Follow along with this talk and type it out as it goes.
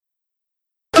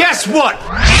guess what?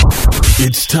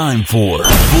 It's time for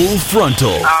Full Frontal.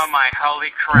 Oh my holy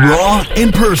crap. Raw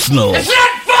and personal. It's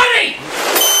not funny!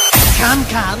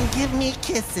 Come, give me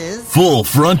kisses. Full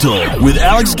Frontal with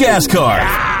Alex Gascar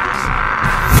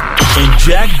and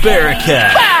Jack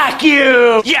Barricat. Fuck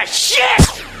you! You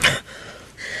shit!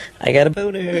 I got a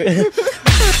boner.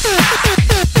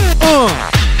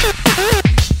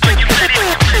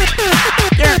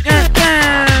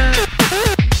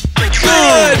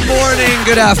 Good morning,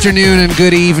 good afternoon, and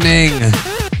good evening,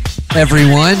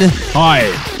 everyone. Hi.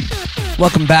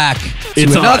 Welcome back to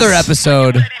It's another us.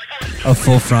 episode of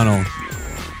Full Frontal.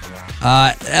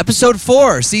 Episode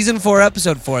 4, Season 4,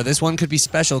 Episode 4. This one could be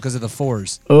special because of the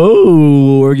 4s.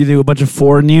 Oh, we're going to do a bunch of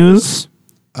 4 news.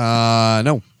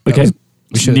 No. Okay.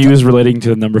 We should News relating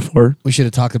to number 4. We should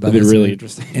have talked about That'd be this really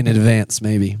interesting. in advance,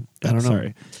 maybe. I don't know.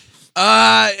 Sorry.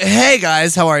 Hey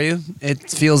guys, how are you?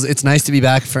 It's nice to be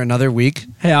back for another week.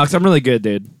 Hey, Alex, I'm really good,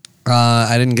 dude.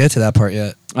 I didn't get to that part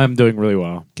yet. I'm doing really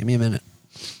well. Give me a minute.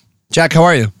 Jack, how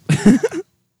are you?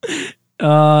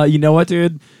 You know what,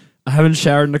 dude? I haven't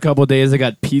showered in a couple of days. I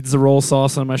got pizza roll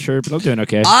sauce on my shirt, but I'm doing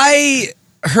okay. I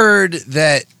heard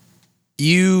that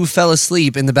you fell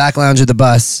asleep in the back lounge of the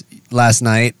bus last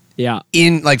night Yeah.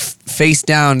 in face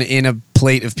down in a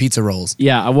plate of pizza rolls.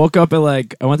 Yeah, I woke up at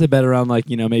I went to bed around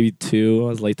maybe 2. I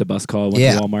was late to bus call. Went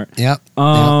to Walmart. Yeah.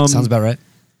 Sounds about right.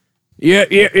 Yeah.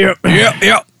 Yeah.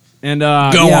 And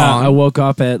Go on. I woke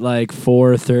up at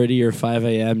 4:30 or 5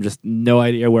 a.m. Just no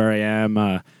idea where I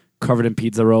am. Covered in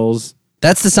pizza rolls.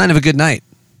 That's the sign of a good night.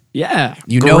 Yeah,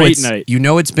 Great night. You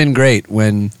know it's been great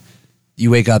when you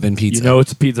wake up in pizza. You know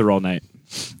it's a pizza roll night.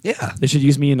 Yeah. They should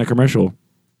use me in a commercial.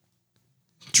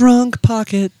 Drunk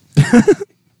pocket.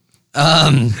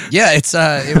 Yeah,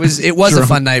 it was a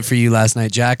fun night for you last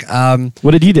night, Jack.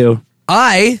 What did you do?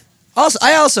 I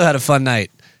also had a fun night.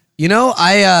 You know,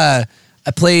 I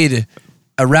played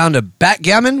a round of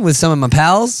backgammon with some of my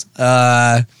pals.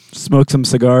 Smoked some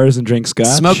cigars and drank scotch.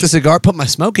 Smoked a cigar, put my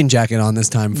smoking jacket on this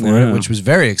time for it, Yeah. which was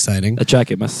very exciting. That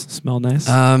jacket must smell nice.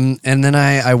 And then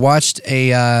I watched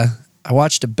a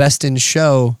Best in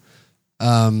Show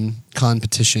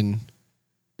competition.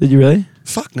 Did you really?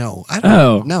 Fuck no.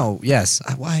 No. Yes.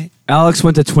 Why? Alex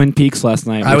went to Twin Peaks last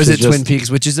night. I which was is at Twin Peaks,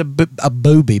 which is a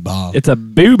booby bar. It's a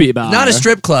booby bar. Not a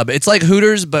strip club. It's like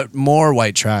Hooters, but more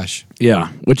white trash. Yeah,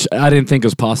 which I didn't think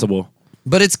was possible.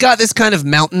 But it's got this kind of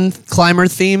mountain climber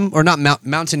theme, or not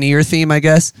mountaineer theme, I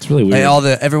guess. It's really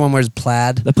weird. Everyone wears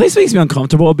plaid. The place makes me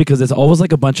uncomfortable because it's always a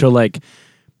bunch of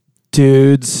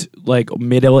dudes,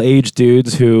 middle-aged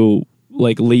dudes who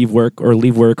leave work or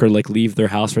leave their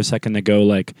house for a second to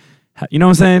go you know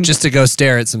what I'm saying? Just to go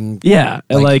stare at some yeah,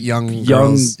 young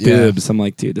girls. boobs. I'm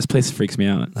like, dude, this place freaks me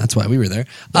out. That's why we were there.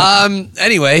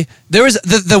 Anyway, there was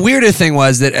the weirder thing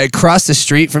was that across the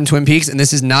street from Twin Peaks, and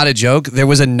this is not a joke, there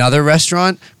was another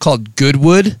restaurant called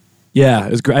Goodwood. Yeah,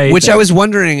 it was great. Which I was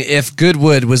wondering if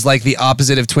Goodwood was the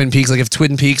opposite of Twin Peaks. If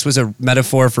Twin Peaks was a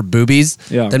metaphor for boobies,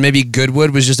 then maybe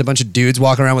Goodwood was just a bunch of dudes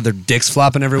walking around with their dicks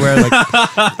flopping everywhere like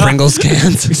Pringles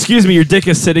cans. Excuse me, your dick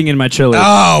is sitting in my chili.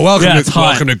 Oh, welcome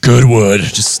hot. to Goodwood.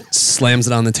 Just slams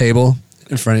it on the table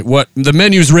in front of you. What? The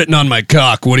menu's written on my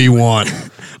cock. What do you want?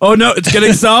 Oh, no, it's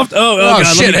getting soft? Oh God,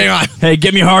 shit, hang on. Hey,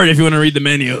 get me hard if you want to read the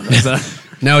menu.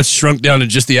 Now it's shrunk down to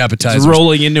just the appetizers. It's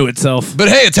rolling into itself. But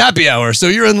hey, it's happy hour, so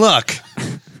you're in luck.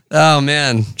 Oh,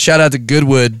 man. Shout out to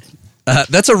Goodwood.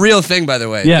 That's a real thing, by the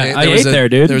way. Yeah, I ate there,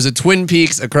 dude. There was a Twin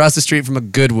Peaks across the street from a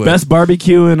Goodwood. Best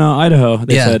barbecue in Idaho,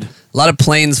 they said. A lot of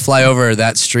planes fly over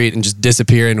that street and just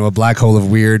disappear into a black hole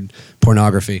of weird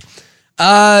pornography.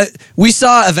 We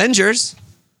saw Avengers.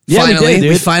 Yeah, finally. we did, dude.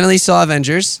 We finally saw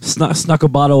Avengers. Snuck a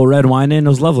bottle of red wine in. It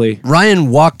was lovely. Ryan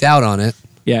walked out on it.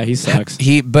 Yeah, he sucks.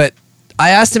 But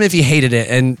I asked him if he hated it,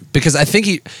 and because I think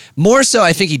he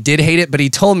did hate it, but he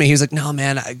told me, he was like, no,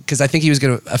 man, because I think he was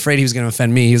afraid he was going to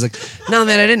offend me. He was like, no,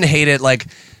 man, I didn't hate it.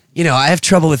 I have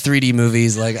trouble with 3D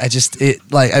movies.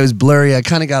 I was blurry. I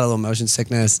kind of got a little motion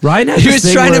sickness. Ryan has he this was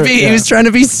thing trying to where- be, yeah. he was trying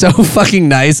to be so fucking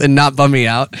nice and not bum me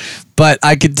out, but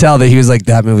I could tell that he was like,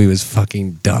 that movie was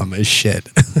fucking dumb as shit,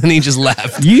 and he just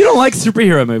left. You don't like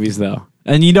superhero movies, though.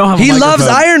 And you don't have a He microphone. loves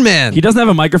Iron Man. He doesn't have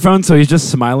a microphone, so he's just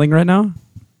smiling right now.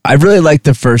 I really liked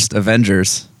the first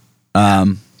Avengers.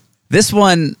 This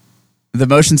one, the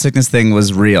motion sickness thing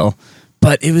was real,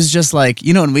 but it was just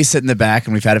when we sit in the back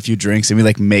and we've had a few drinks and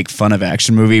we make fun of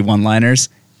action movie one-liners,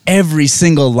 every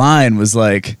single line was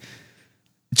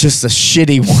just a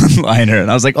shitty one-liner. And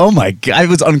I was like, oh my God, it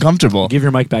was uncomfortable. Give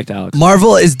your mic back to Alex.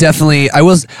 Marvel is definitely.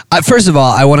 First of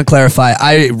all, I want to clarify.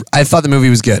 I thought the movie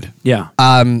was good. Yeah.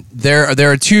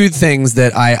 There are two things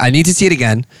that I need to see it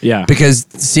again. Yeah. Because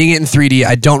seeing it in 3D,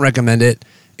 I don't recommend it.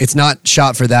 It's not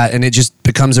shot for that, and it just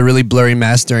becomes a really blurry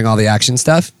mess during all the action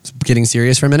stuff. It's getting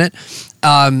serious for a minute.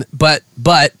 But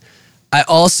I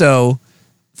also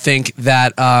think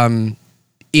that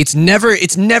it's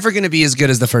never going to be as good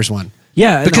as the first one.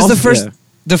 Yeah, because also, the first.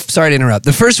 Sorry to interrupt.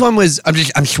 The first one was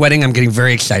I'm sweating. I'm getting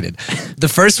very excited. The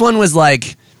first one was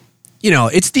like,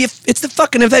 it's the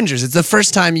fucking Avengers. It's the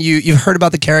first time you've heard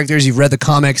about the characters. You've read the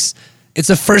comics. It's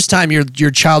the first time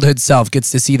your childhood self gets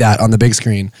to see that on the big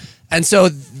screen, and so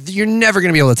you're never going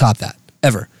to be able to top that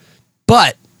ever.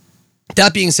 But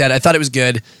that being said, I thought it was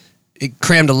good. It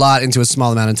crammed a lot into a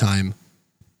small amount of time,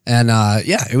 and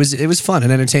it was fun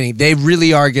and entertaining. They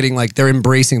really are getting they're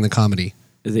embracing the comedy.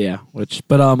 Yeah,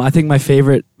 but I think my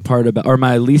favorite part or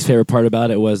my least favorite part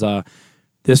about it was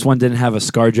this one didn't have a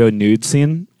ScarJo nude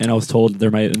scene, and I was told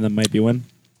there might be one.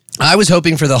 I was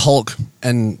hoping for the Hulk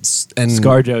and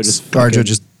ScarJo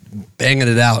just banging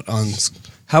it out on.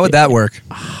 How would that work?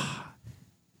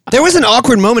 There was an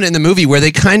awkward moment in the movie where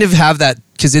they kind of have that,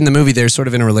 because in the movie they're sort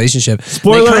of in a relationship.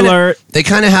 Spoiler alert! They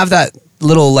kind of have that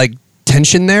little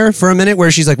tension there for a minute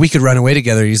where she's like, we could run away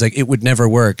together. He's like, it would never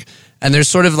work. And there's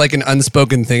sort of an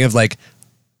unspoken thing of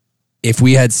if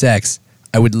we had sex,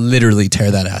 I would literally tear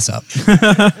that ass up.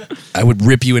 I would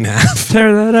rip you in half.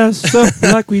 Tear that ass up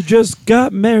like we just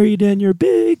got married and you're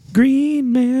big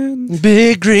green man.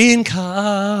 Big green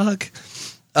cock.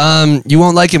 You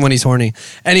won't like him when he's horny.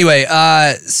 Anyway,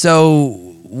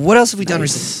 so what else have we done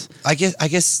recently? I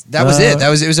guess that was it.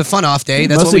 It was a fun off day.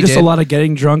 That's mostly what we just did. a lot of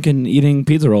getting drunk and eating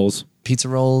pizza rolls. Pizza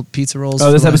rolls.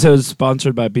 Oh, this episode is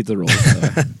sponsored by Pizza Rolls.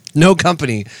 So. No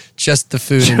company, just the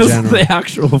food in Just general. the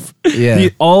actual,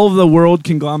 all of the world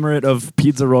conglomerate of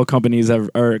pizza roll companies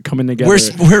are coming together.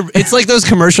 It's like those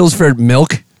commercials for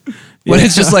milk, when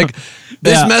it's just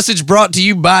this message brought to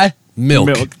you by milk.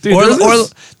 Dude, or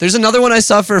there's another one I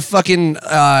saw for fucking.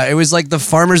 It was the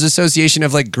Farmers Association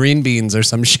of green beans or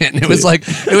some shit. And it was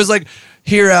like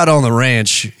here out on the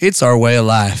ranch, it's our way of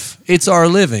life. It's our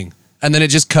living. And then it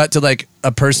just cut to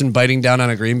a person biting down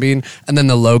on a green bean, and then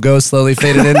the logo slowly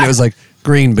faded in. And it was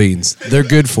green beans, they're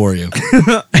good for you.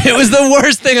 It was the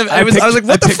worst thing. I was like,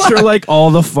 what the fuck? I picture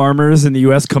all the farmers in the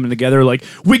U.S. coming together,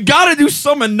 we gotta do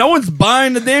something. No one's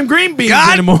buying the damn green beans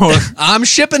anymore. I'm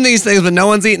shipping these things, but no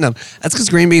one's eating them. That's because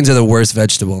green beans are the worst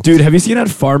vegetable. Dude, have you seen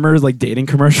that farmers dating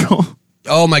commercial?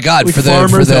 Oh my god, for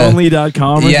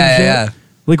farmersonly.com. Yeah.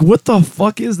 What the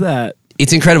fuck is that?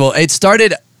 It's incredible.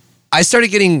 I started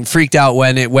getting freaked out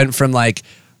when it went from what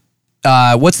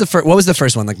was the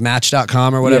first one?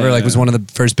 Match.com or whatever, Yeah. was one of the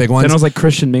first big ones. Then it was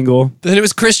Christian Mingle. Then it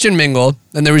was Christian Mingle,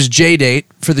 and there was J-Date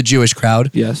for the Jewish crowd.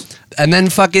 Yes. And then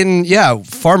fucking,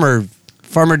 Farmer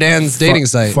Dan's dating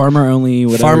site. Farmer only,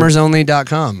 whatever.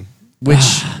 Farmersonly.com,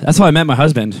 which That's how I met my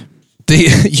husband.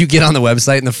 you get on the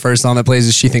website and the first song that plays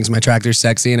is She Thinks My Tractor's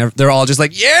Sexy, and they're all just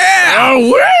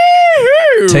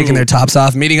taking their tops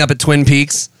off, meeting up at Twin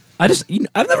Peaks.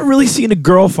 I've never really seen a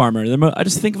girl farmer. I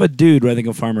just think of a dude when I think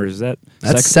of farmers. That's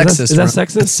sexist. Is that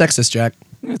sexist? That's sexist, Jack.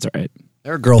 That's all right.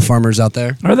 There are girl farmers out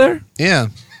there. Are there? Yeah.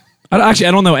 I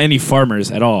don't know any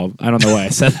farmers at all. I don't know why I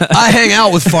said that. I hang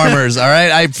out with farmers, all right?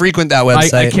 I frequent that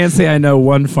website. I can't say I know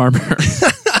one farmer.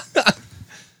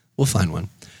 We'll find one.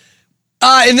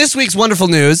 In this week's wonderful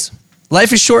news,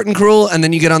 life is short and cruel, and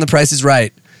then you get on The Price is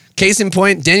Right. Case in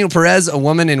point, Daniel Perez, a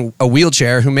woman in a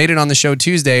wheelchair who made it on the show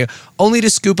Tuesday, only to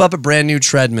scoop up a brand new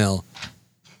treadmill.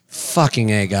 Fucking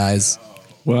A, guys.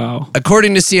 Wow.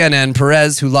 According to CNN,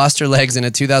 Perez, who lost her legs in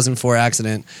a 2004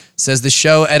 accident, says the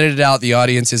show edited out the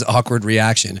audience's awkward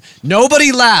reaction.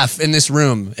 Nobody laugh in this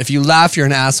room. If you laugh, you're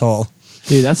an asshole.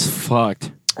 Dude, that's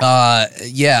fucked.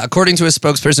 According to a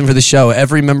spokesperson for the show,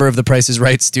 every member of the Price is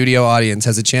Right studio audience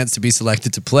has a chance to be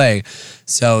selected to play.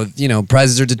 So,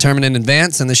 prizes are determined in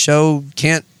advance, and the show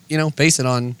can't, base it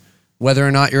on whether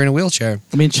or not you're in a wheelchair.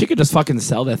 I mean, she could just fucking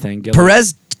sell that thing.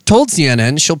 Perez told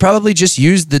CNN she'll probably just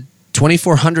use the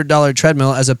 $2,400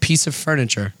 treadmill as a piece of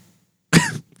furniture.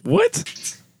 What?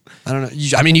 I don't know.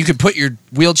 You could put your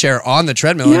wheelchair on the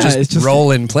treadmill and just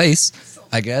roll in place,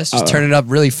 I guess. Just turn it up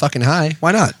really fucking high.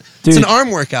 Why not? Dude. It's an arm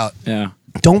workout. Yeah.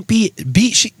 Don't be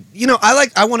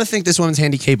I want to think this woman's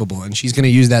handy capable, and she's going to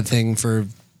use that thing for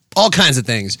all kinds of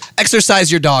things.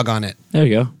 Exercise your dog on it. There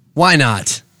you go. Why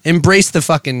not? Embrace the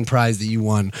fucking prize that you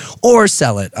won, or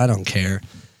sell it. I don't care.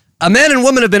 A man and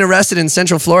woman have been arrested in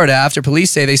Central Florida after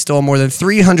police say they stole more than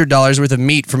 $300 worth of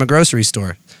meat from a grocery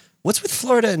store. What's with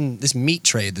Florida and this meat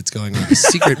trade that's going on? This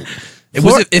secret.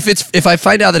 If I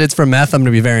find out that it's from meth, I'm going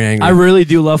to be very angry. I really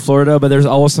do love Florida, but there's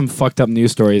always some fucked up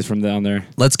news stories from down there.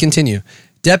 Let's continue.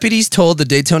 Deputies told the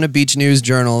Daytona Beach News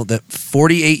Journal that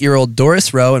 48-year-old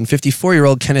Doris Rowe and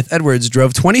 54-year-old Kenneth Edwards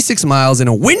drove 26 miles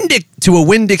to a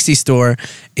Winn-Dixie store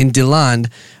in DeLand,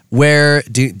 where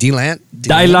Dylan,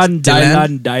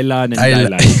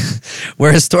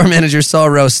 where a store manager saw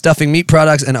Rowe stuffing meat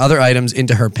products and other items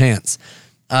into her pants.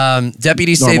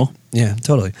 Deputies Normal. say, yeah,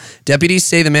 totally. Deputies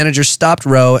say the manager stopped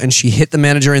Rowe and she hit the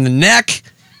manager in the neck,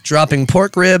 dropping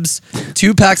pork ribs,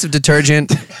 2 packs of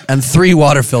detergent, and 3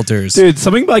 water filters. Dude,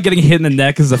 something about getting hit in the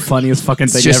neck is the funniest fucking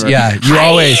thing ever. Yeah, you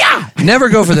always never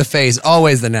go for the face,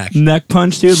 always the neck. Neck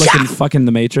punch, dude, like in fucking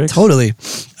The Matrix. Totally.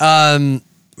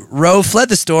 Rowe fled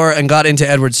the store and got into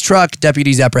Edwards' truck.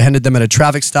 Deputies apprehended them at a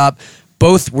traffic stop.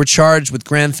 Both were charged with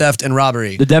grand theft and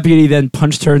robbery. The deputy then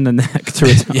punched her in the neck to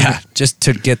return. Yeah, just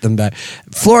to get them back.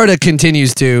 Florida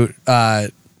continues to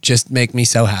just make me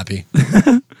so happy.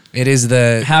 It is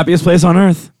the Happiest place on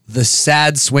earth.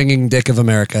 sad swinging dick of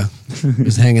America.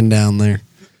 Just hanging down there.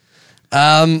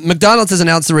 McDonald's has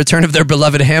announced the return of their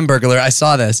beloved Hamburglar. I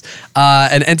saw this.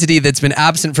 An entity that's been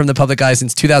absent from the public eye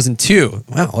since 2002.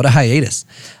 Wow, what a hiatus.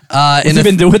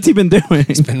 What's he been doing?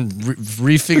 He's been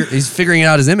he's figuring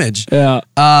out his image. Yeah.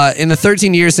 In the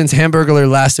 13 years since Hamburglar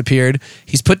last appeared,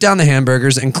 he's put down the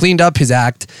hamburgers and cleaned up his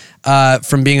act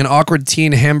from being an awkward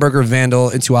teen hamburger vandal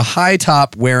into a high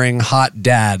top wearing hot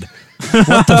dad.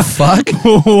 What the fuck?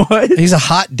 What? He's a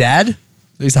hot dad?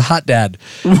 He's a hot dad.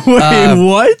 Wait,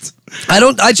 what?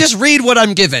 I just read what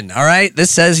I'm given, all right?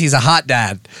 This says he's a hot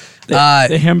dad.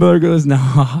 The hamburger is now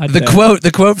hot.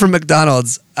 The quote from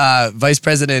McDonald's, Vice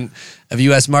President of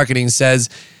U.S. Marketing says,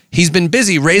 he's been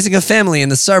busy raising a family in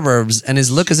the suburbs and his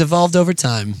look has evolved over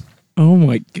time. Oh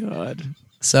my God.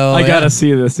 So I gotta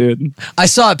see this, dude. I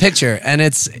saw a picture and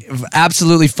it's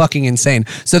absolutely fucking insane.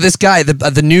 So this guy,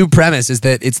 the new premise is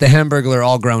that it's the Hamburglar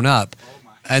all grown up.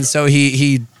 And so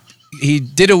he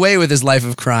did away with his life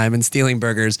of crime and stealing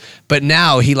burgers, but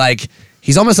now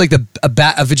he's almost like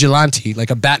a vigilante, like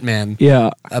a Batman.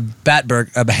 Yeah. A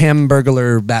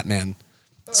Hamburglar Batman.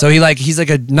 So he's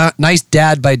like a nice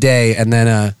dad by day, and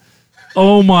then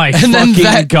oh my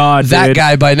fucking God, that dude.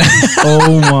 guy by night.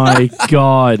 Oh my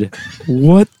God.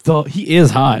 What the? He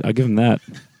is hot. I'll give him that.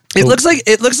 It looks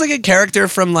like a character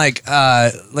from like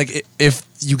if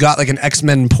you got like an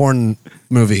X-Men porn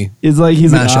movie. It's like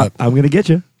he's Mashup. like, I'm gonna get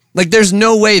you. Like there's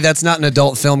no way that's not an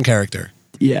adult film character.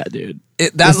 Yeah, dude.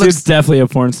 This dude's definitely a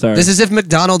porn star. This is if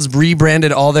McDonald's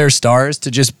rebranded all their stars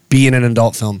to just be in an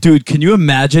adult film. Dude, can you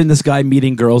imagine this guy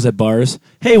meeting girls at bars?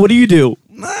 Hey, what do you do?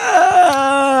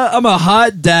 I'm a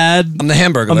hot dad. I'm the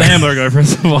Hamburglar. I'm the hamburger,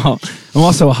 first of all. I'm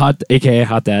also a hot, aka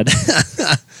hot dad.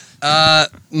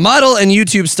 Model and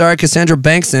YouTube star Cassandra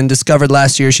Bankson discovered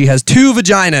last year she has 2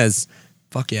 vaginas.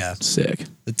 Fuck yeah. Sick.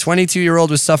 The 22-year-old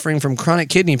was suffering from chronic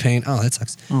kidney pain. Oh, that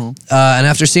sucks. Oh. And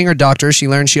after seeing her doctor, she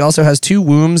learned she also has 2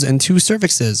 wombs and 2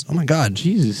 cervixes. Oh my God.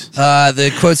 Jesus.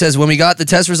 The quote says, when we got the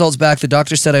test results back, the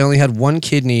doctor said I only had 1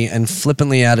 kidney and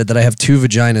flippantly added that I have 2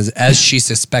 vaginas, as she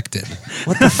suspected.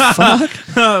 What the fuck?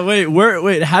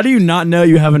 Wait, how do you not know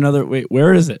you have another? Wait,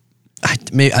 where is it? I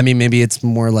mean, maybe it's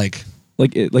more like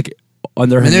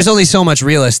Under her. I mean, there's only so much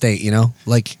real estate, you know?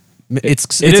 Like,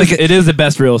 it is the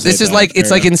best real estate. This is like,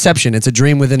 it's like Inception. It's a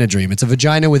dream within a dream. It's a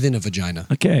vagina within a vagina.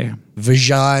 Okay.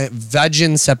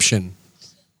 Vaginception.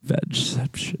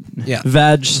 Vagception. Yeah.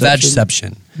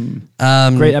 Vagception.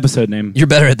 Vagception. Great episode name. You're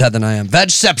better at that than I am.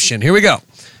 Vagception. Here we go.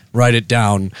 Write it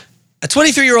down. A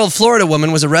 23-year-old Florida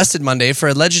woman was arrested Monday for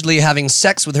allegedly having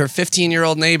sex with her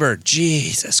 15-year-old neighbor.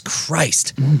 Jesus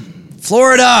Christ.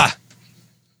 Florida.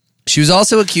 She was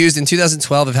also accused in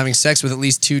 2012 of having sex with at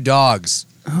least 2 dogs.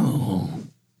 Oh.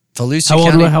 Volusia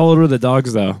How County. old were the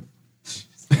dogs, though?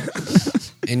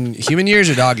 In human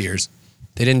years or dog years?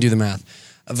 They didn't do the math.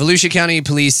 Volusia County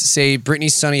police say Brittany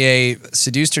Sonnier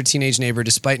seduced her teenage neighbor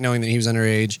despite knowing that he was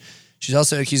underage. She's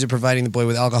also accused of providing the boy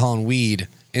with alcohol and weed.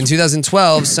 In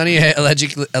 2012, Sonnier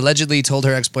allegedly told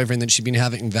her ex-boyfriend that she'd been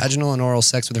having vaginal and oral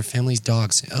sex with her family's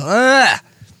dogs.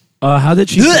 How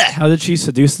did she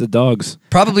seduce the dogs?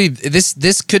 Probably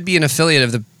this could be an affiliate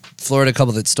of the Florida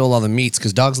couple that stole all the meats,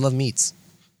 because dogs love meats.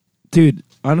 Dude,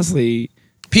 honestly,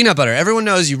 peanut butter. Everyone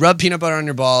knows you rub peanut butter on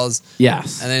your balls.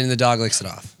 Yes. And then the dog licks it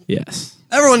off. Yes.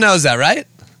 Everyone knows that, right?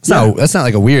 Yeah. That's not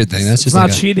like a weird thing. That's It's just not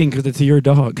like cheating because it's your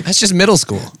dog. That's just middle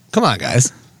school. Come on,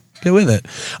 guys. Get with it.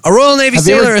 A Royal Navy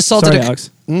sailor assaulted Alex.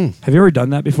 Have you ever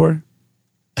done that before?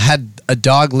 had a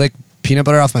dog lick peanut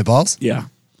butter off my balls? Yeah.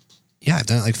 Yeah, I've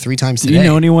done it like 3 times Do today. you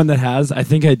know anyone that has? I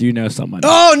think I do know someone.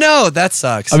 Oh no, that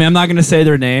sucks. I mean, I'm not going to say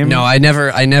their name. No, I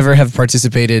never have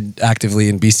participated actively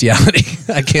in bestiality.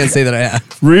 I can't say that I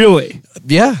have. Really?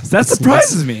 Yeah. That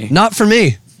surprises me. Not for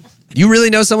me. You really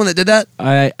know someone that did that?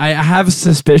 I have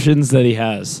suspicions that he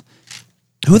has.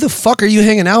 Who the fuck are you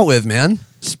hanging out with, man?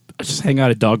 I just hang out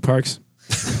at dog parks.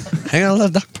 Hang out at a lot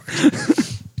of dog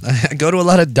parks. I go to a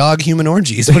lot of dog human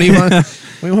orgies. What do you want? What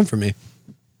do you want from me?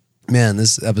 Man,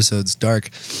 this episode's dark.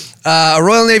 A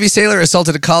Royal Navy sailor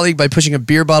assaulted a colleague by pushing a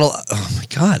beer bottle, oh my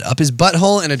God, up his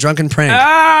butthole in a drunken prank.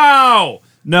 Ow!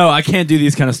 No, I can't do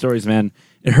these kind of stories, man.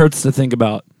 It hurts to think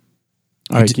about.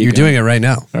 All right, You're doing it right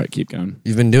now. All right, keep going.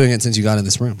 You've been doing it since you got in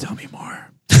this room. Tell me more.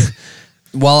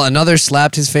 While another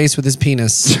slapped his face with his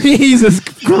penis. Jesus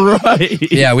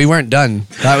Christ. Yeah, we weren't done.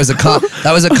 That was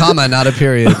a comma, not a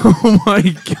period. Oh my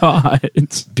God.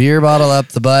 Beer bottle up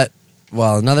the butt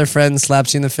while another friend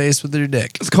slaps you in the face with their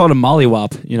dick. It's called a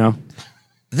mollywop, you know?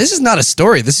 This is not a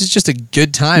story. This is just a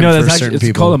good time No, for that's certain it's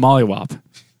people. called a mollywop.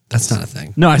 That's not a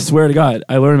thing. No, I swear to God.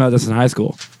 I learned about this in high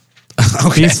school.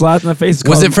 Okay. He slapped in the face. It's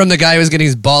Was called- it from the guy who was getting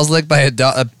his balls licked by a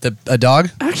dog?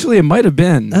 Actually, it might have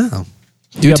been. Oh.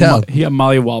 He Do got tell. He got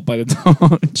mollywopped by the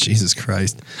dog. Jesus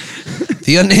Christ.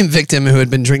 The unnamed victim, who had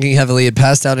been drinking heavily, had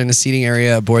passed out in a seating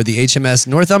area aboard the HMS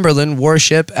Northumberland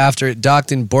warship after it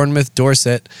docked in Bournemouth,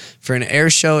 Dorset for an air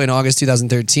show in August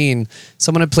 2013.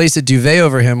 Someone had placed a duvet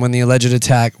over him when the alleged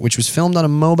attack, which was filmed on a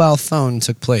mobile phone,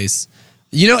 took place.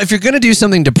 You know, if you're going to do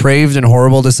something depraved and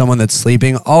horrible to someone that's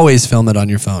sleeping, always film it on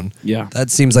your phone. Yeah. That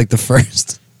seems like the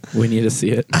first. We need to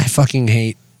see it. I fucking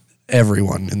hate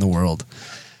everyone in the world.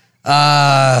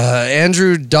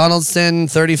 Andrew Donaldson,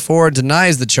 34,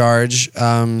 denies the charge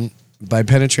by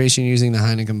penetration using the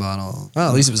Heineken bottle. Well,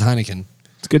 at least it was Heineken.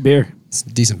 It's good beer. It's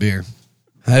decent beer.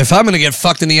 If I'm going to get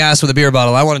fucked in the ass with a beer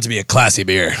bottle, I want it to be a classy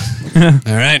beer. All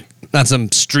right? Not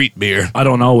some street beer. I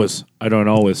don't always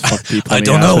fuck people. I in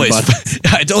the don't ass always. with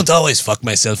butt. I don't always fuck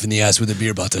myself in the ass with a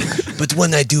beer bottle, but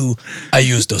when I do, I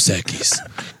use Dos Equis.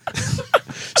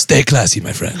 Stay classy,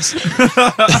 my friends.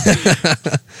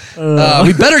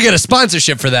 We better get a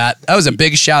sponsorship for that. That was a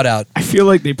big shout out. I feel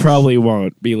like they probably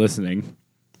won't be listening.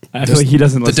 I feel like he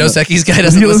doesn't The listen. Dos Equis guy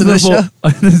Does doesn't he listen to the show.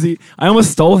 Does he? I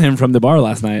almost stole him from the bar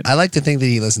last night. I like to think that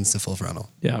he listens to Full Frontal.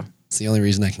 Yeah. It's the only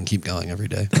reason I can keep going every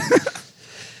day.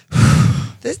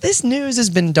 This news has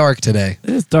been dark today.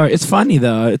 It's dark. It's funny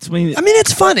though. I mean,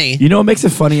 it's funny. You know what makes it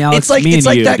funny, Alex? It's like Me and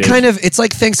you, that dude. kind of. It's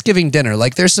like Thanksgiving dinner.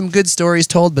 Like there's some good stories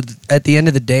told, but at the end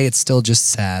of the day, it's still just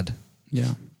sad.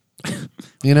 Yeah.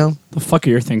 You know. The fuck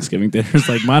are your Thanksgiving dinners?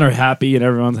 Like mine are happy and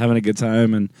everyone's having a good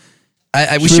time. And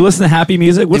We should we listen to happy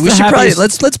music? What's we the should probably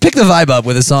happiest? let's pick the vibe up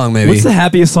with a song maybe. What's the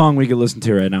happiest song we could listen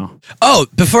to right now? Oh,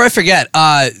 before I forget,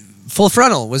 Full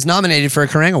Frontal was nominated for a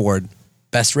Kerrang Award,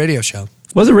 Best Radio Show.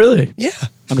 Was it really? Yeah.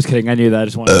 I'm just kidding. I knew that. I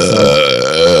just wanted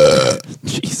to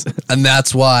say. Jesus. And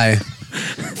that's why.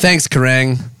 Thanks,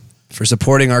 Kerrang, for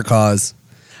supporting our cause.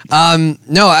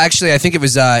 No, actually, I think it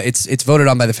was. It's voted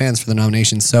on by the fans for the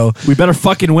nomination. So We better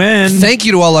fucking win. thank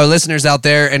you to all our listeners out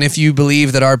there. And if you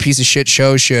believe that our piece of shit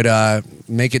show should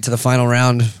make it to the final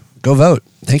round, go vote.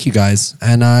 Thank you guys.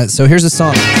 And so here's a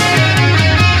song.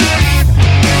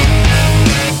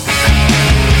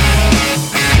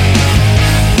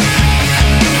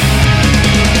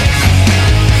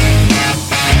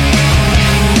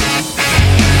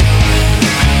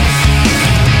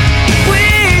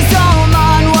 Please don't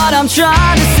mind what I'm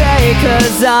trying to say,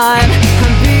 'cause I'm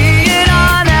being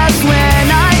honest when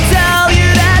I tell you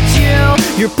that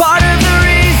you're part of the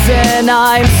reason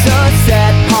I'm so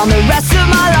set on the rest of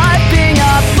my life being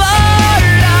a part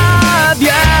of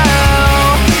you.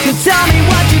 You tell me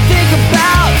what you think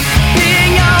about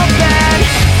being open,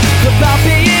 about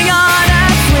being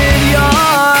honest with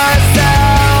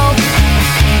yourself.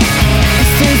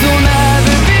 These things will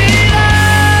never be the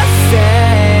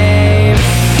same.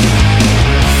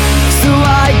 So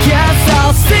I guess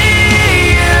I'll see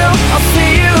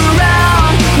you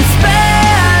around,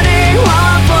 spinning while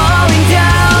I'm falling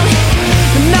down.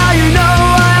 And now you know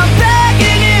why I'm begging.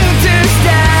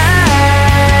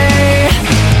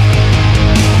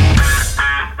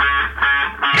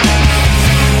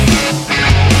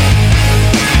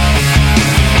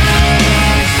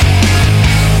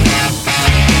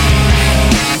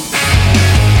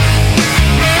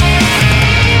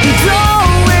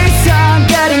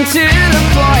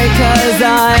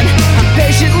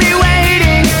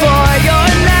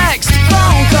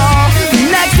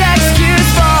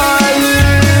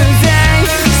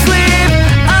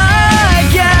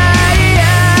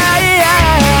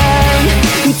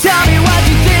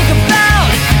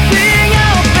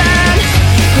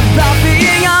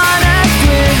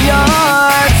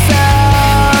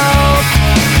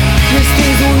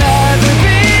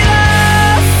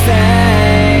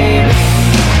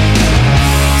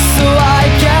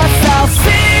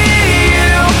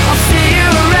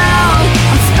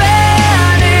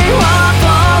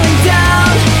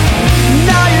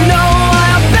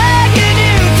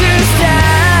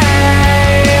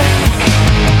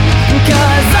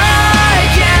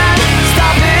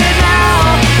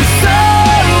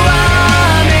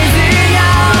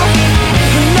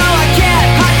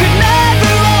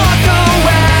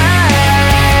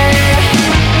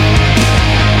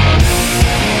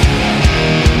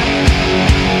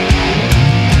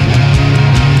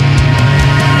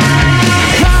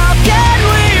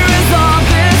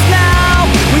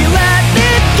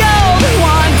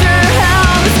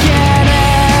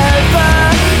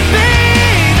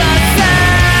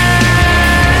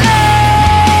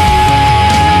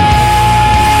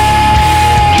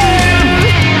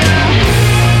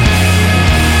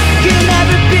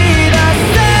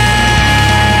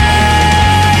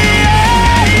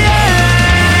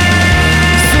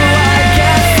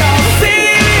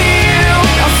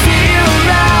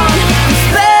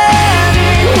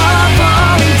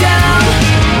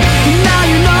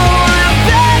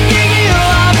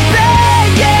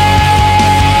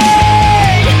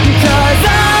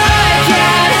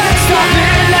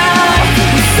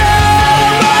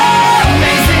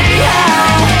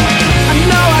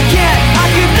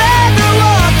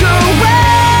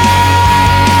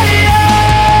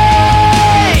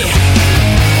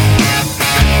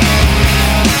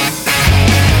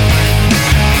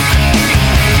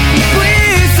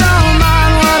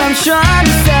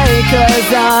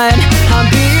 I'm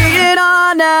being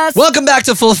honest. Welcome back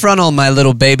to Full Frontal, my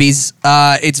little babies.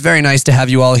 It's very nice to have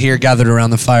you all here gathered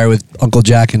around the fire with Uncle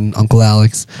Jack and Uncle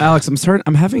Alex. Alex,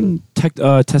 I'm having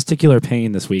testicular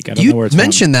pain this week. I don't know where You it's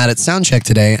mentioned that at Soundcheck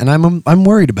today, and I'm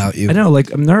worried about you. from. I know,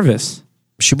 like I'm nervous.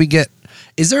 Should we get?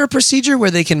 Is there a procedure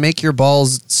where they can make your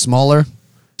balls smaller?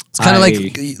 It's kind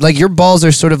of like your balls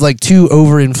are sort of like two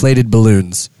overinflated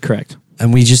balloons, Correct.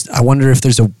 and I wonder if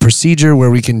there's a procedure where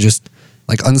we can just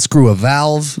like unscrew a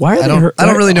valve. Why are I they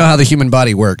don't really know how the human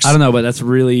body works. I don't know, but that's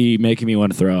really making me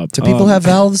want to throw up. Do people have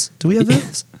valves? Do we have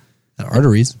valves?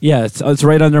 Arteries. Yeah, it's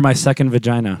right under my second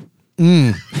vagina.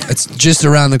 It's just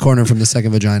around the corner from the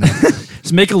second vagina.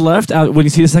 Just make a left out when you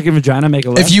see the second vagina. Make a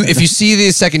left. If you see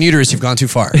the second uterus, you've gone too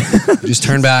far. Just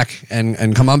turn back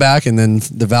and come on back, and then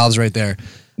the valve's right there.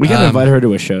 we gotta invite her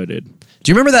to a show, dude.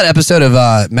 Do you remember that episode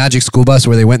of Magic School Bus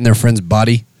where they went in their friend's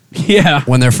body Yeah.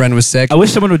 when their friend was sick? I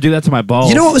wish someone would do that to my balls.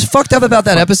 You know what was fucked up about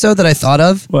that episode that I thought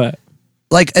of? What?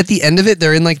 Like at the end of it,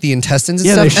 they're in like the intestines and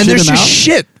Yeah, they stuff, and shit there's them just out?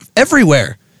 shit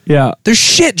everywhere. Yeah. There's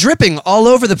shit dripping all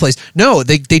over the place. No,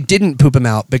 they didn't poop him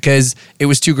out because it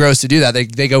was too gross to do that.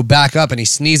 They go back up and he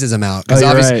sneezes him out. 'Cause Oh, you're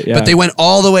obviously- right, yeah. But they went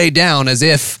all the way down as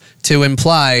if to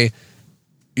imply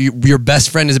your best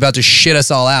friend is about to shit us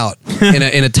all out in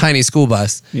a tiny school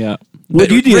bus. Yeah. What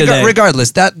do you do today?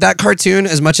 Regardless, that cartoon,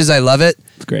 as much as I love it,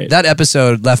 It's great. that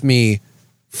episode left me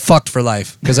fucked for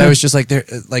life because I was just like they're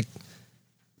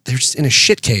just in a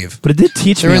shit cave. But it did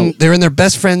teach me. They're in their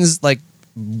best friend's like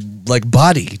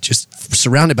body, just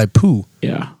surrounded by poo.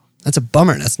 Yeah. That's a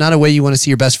bummer. That's not a way you want to see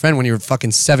your best friend when you're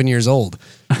fucking 7 years old.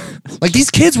 Like these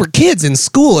kids were kids in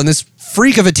school, and this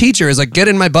freak of a teacher is like, "Get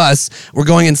in my bus. We're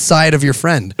going inside of your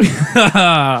friend."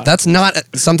 That's not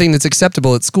something that's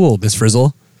acceptable at school, Miss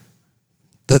Frizzle.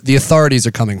 The authorities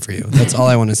are coming for you. That's all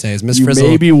I want to say is Miss You Frizzle.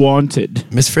 may be wanted.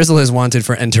 Miss Frizzle is wanted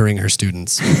for entering her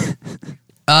students.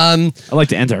 I like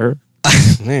to enter her.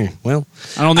 Well,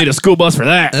 I don't need a school bus for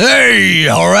that. hey,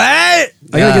 all right.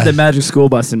 I gotta get the magic school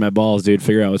bus in my balls, dude.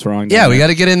 Figure out what's wrong. Yeah, we got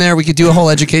to get in there. We could do a whole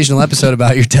educational episode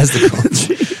about your testicles.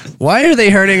 Why are they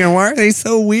hurting and why are they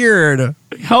so weird?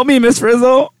 Help me, Miss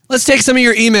Frizzle. Let's take some of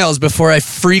your emails before I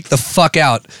freak the fuck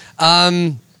out.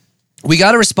 We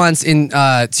got a response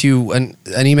to an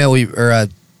email or a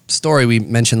story we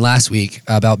mentioned last week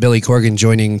about Billy Corgan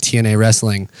joining TNA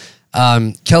Wrestling.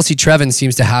 Kelsey Trevin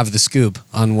seems to have the scoop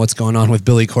on what's going on with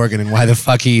Billy Corgan and why the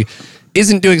fuck he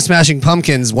isn't doing Smashing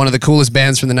Pumpkins, one of the coolest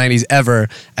bands from the 90s ever,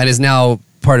 and is now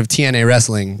part of TNA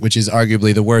Wrestling, which is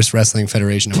arguably the worst wrestling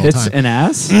federation of all Tits time. and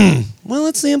ass? Well,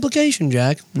 that's the implication,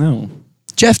 Jack. No.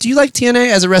 Jeff, do you like TNA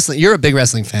as a wrestling? You're a big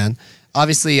wrestling fan.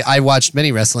 Obviously, I watched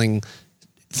many wrestling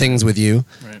things with you.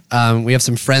 Right. We have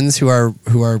some friends who are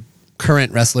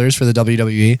current wrestlers for the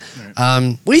WWE.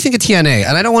 Right. What do you think of TNA?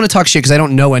 And I don't want to talk shit because I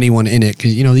don't know anyone in it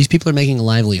because these people are making a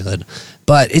livelihood.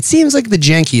 But it seems like the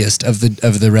jankiest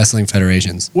of the wrestling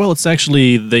federations. Well,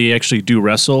 they actually do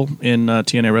wrestle in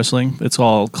TNA Wrestling. It's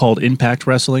all called Impact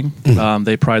Wrestling.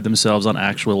 They pride themselves on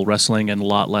actual wrestling and a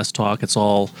lot less talk. It's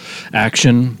all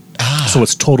action. So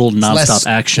it's total nonstop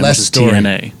action. Less This is story.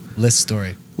 TNA. Less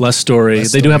story. Less story.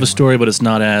 Less They do have a story. story, but it's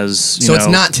not as So it's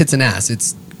not tits and ass.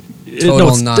 It's it's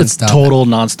nonstop. total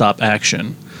nonstop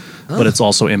action. But it's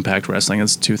also Impact Wrestling.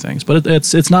 It's two things. But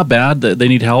it's not bad. They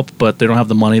need help, but they don't have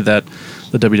the money that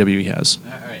the WWE has.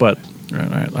 But all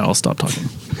right, I'll stop talking.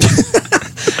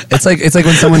 It's like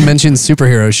when someone mentions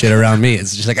superhero shit around me.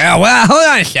 It's just like, oh, well, hold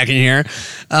on a second here.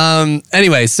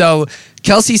 Anyway, so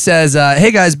Kelsey says,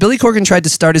 hey guys, Billy Corgan tried to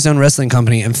start his own wrestling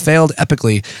company and failed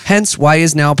epically. Hence why he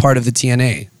is now part of the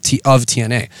TNA.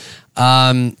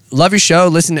 Love your show.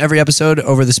 Listen to every episode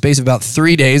over the space of about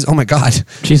 3 days. Oh my God.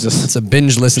 Jesus. It's a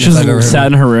binge listen. She's if I've ever sat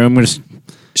heard. in her room. Just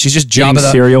She's just eating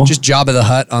cereal. Jabba the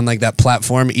Hutt on like that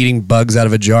platform eating bugs out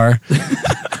of a jar.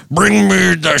 Bring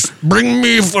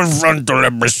me for frontal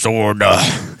episode.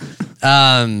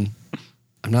 I'm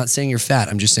not saying you're fat.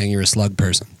 I'm just saying you're a slug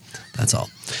person. That's all.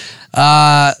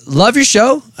 Love your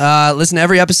show. Listen to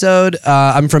every episode.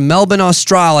 I'm from Melbourne,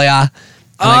 Australia.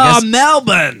 And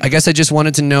Melbourne. I guess I just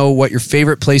wanted to know what your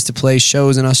favorite place to play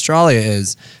shows in Australia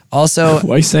is. Also,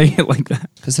 Why are you saying it like that?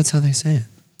 because that's how they say it.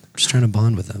 I'm just trying to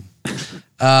bond with them.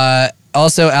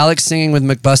 Also, Alex singing with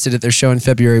McBusted at their show in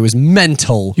February was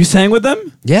mental. You sang with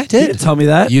them? Yeah, I You did. didn't tell me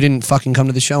that. You didn't fucking come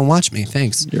to the show and watch me.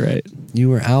 Thanks. You're right. You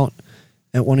were out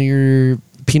at one of your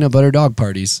peanut butter dog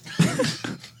parties.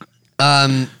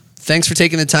 Thanks for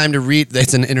taking the time to read.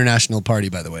 It's an international party,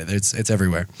 by the way. It's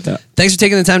everywhere. Yeah. Thanks for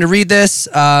taking the time to read this.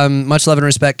 Much love and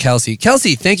respect, Kelsey.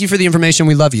 Kelsey, thank you for the information.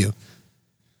 We love you.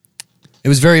 It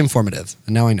was very informative,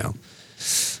 and now I know.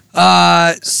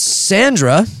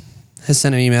 Sandra has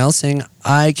sent an email saying,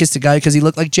 I kissed a guy because he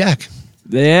looked like Jack.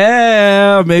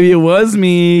 Yeah, maybe it was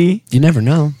me. You never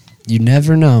know. You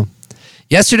never know.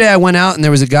 Yesterday I went out and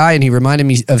there was a guy and he reminded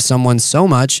me of someone so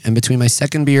much, and between my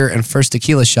second beer and first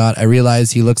tequila shot, I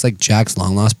realized he looks like Jack's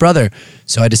long-lost brother.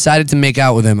 So I decided to make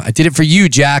out with him. I did it for you,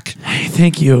 Jack. Hey,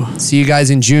 thank you. See you guys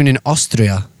in June in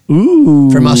Austria.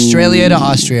 Ooh. From Australia to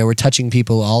Austria, we're touching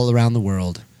people all around the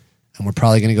world, and we're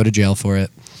probably going to go to jail for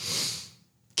it.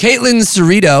 Caitlin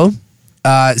Cerrito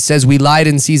says we lied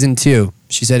in season 2.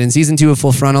 She said, in season 2 of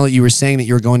Full Frontal, you were saying that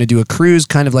you were going to do a cruise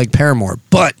kind of like Paramore,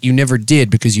 but you never did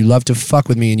because you love to fuck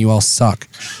with me and you all suck.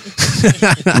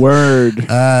 Word.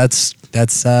 That's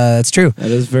true.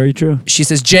 That is very true. She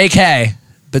says, JK,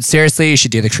 but seriously, you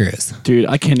should do the cruise. Dude,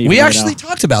 I can't even. We right actually now.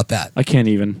 talked about that. I can't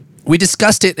even. We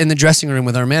discussed it in the dressing room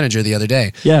with our manager the other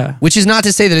day. Yeah. Which is not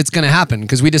to say that it's going to happen,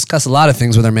 because we discuss a lot of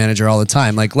things with our manager all the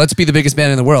time. Like, let's be the biggest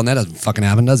band in the world. And that doesn't fucking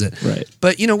happen, does it? Right.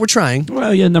 But, we're trying.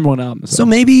 Well, yeah, number 1 album. So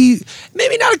maybe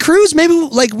not a cruise. Maybe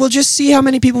we'll just see how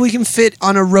many people we can fit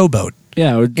on a rowboat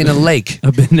yeah, in a lake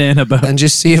a banana boat. and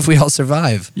just see if we all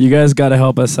survive. You guys got to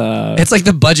help us. It's like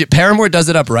the budget. Paramore does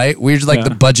it up, right? We're like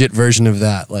the budget version of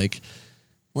that. Like,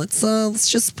 let's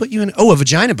just put you in a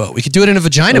vagina boat. We could do it in a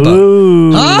vagina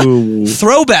Ooh. boat. Huh?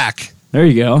 Throwback. There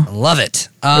you go. Love it.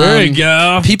 There you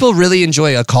go. People really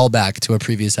enjoy a callback to a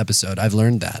previous episode. I've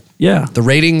learned that. Yeah. The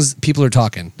ratings, people are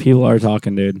talking. People are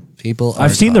talking, dude. People are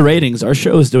I've seen the talking. ratings. Our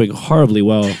show is doing horribly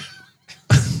well.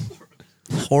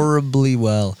 Horribly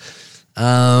well.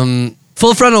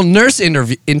 Full Frontal nurse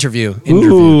interview.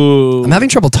 Ooh. I'm having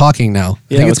trouble talking now. I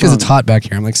Yeah, think it's what's because it's wrong? hot back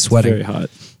here. I'm like sweating. Very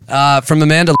hot. From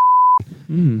Amanda.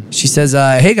 She says,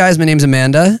 hey guys, my name's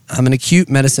Amanda. I'm an acute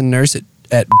medicine nurse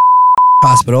at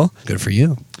hospital. Good for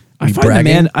you. I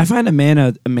find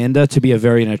Amanda to be a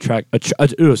very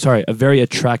a very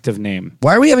attractive name.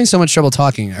 Why are we having so much trouble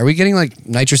talking? Are we getting like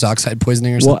nitrous oxide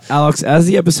poisoning or Well, something? Alex, as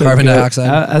the episode Carbon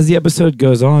dioxide? as the episode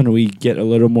goes on, we get a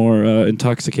little more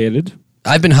intoxicated.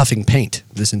 I've been huffing paint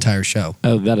this entire show.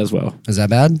 Oh, that as well. Is that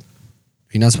bad?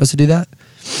 Are you not supposed to do that?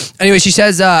 Anyway, she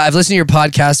says, I've listened to your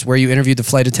podcast where you interviewed the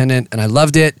flight attendant and I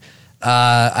loved it.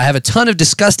 I have a ton of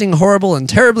disgusting, horrible, and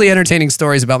terribly entertaining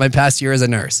stories about my past year as a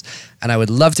nurse. And I would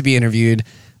love to be interviewed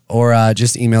or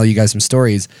just email you guys some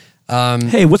stories.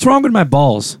 Hey, what's wrong with my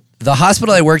balls? The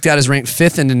hospital I worked at is ranked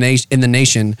 5th in the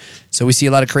nation. So we see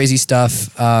a lot of crazy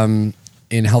stuff in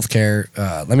healthcare.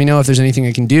 Let me know if there's anything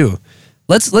I can do.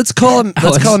 Let's call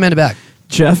Amanda back.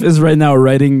 Jeff is right now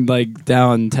writing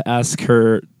down to ask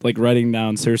her, writing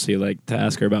down Cersei, to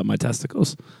ask her about my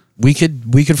testicles. We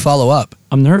could follow up.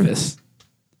 I'm nervous.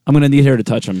 I'm gonna need her to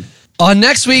touch them. On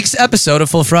next week's episode of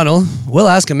Full Frontal, we'll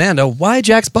ask Amanda why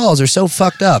Jack's balls are so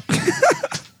fucked up.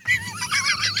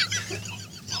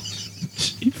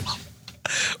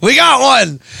 We got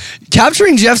one.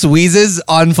 Capturing Jeff's wheezes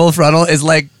on Full Frontal is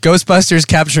like Ghostbusters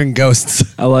capturing ghosts.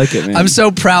 I like it, man. I'm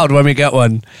so proud when we get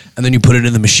one. And then you put it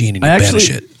in the machine and you banish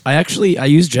it. I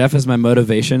use Jeff as my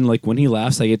motivation. Like when he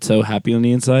laughs, I get so happy on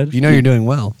the inside. You know you're doing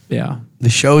well. Yeah. The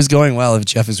show is going well if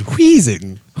Jeff is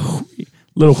wheezing.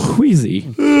 Little wheezy.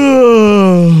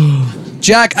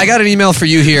 Jack, I got an email for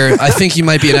you here. I think you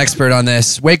might be an expert on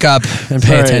this. Wake up and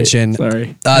pay attention.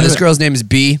 Sorry. This girl's name is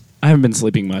B. I haven't been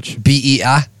sleeping much.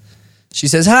 B-E-A. She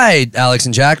says, hi, Alex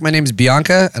and Jack. My name is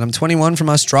Bianca, and I'm 21 from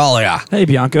Australia. Hey,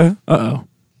 Bianca. Uh-oh.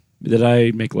 Did I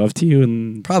make love to you?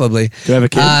 And Probably. Do I have a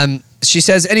kid? She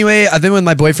says, anyway, I've been with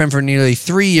my boyfriend for nearly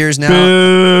 3 years now.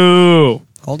 Boo.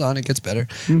 Hold on, it gets better.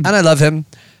 And I love him.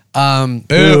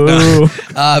 Boo.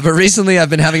 But recently I've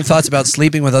been having thoughts about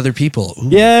sleeping with other people. Ooh.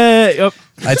 Yeah. Yep.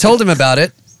 I told him about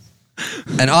it,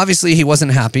 and obviously he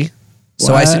wasn't happy.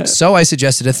 So I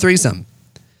suggested a threesome.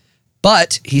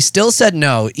 But he still said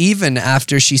no, even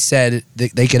after she said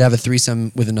that they could have a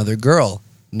threesome with another girl,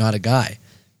 not a guy.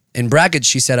 In brackets,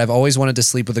 she said, I've always wanted to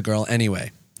sleep with a girl anyway.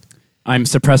 I'm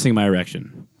suppressing my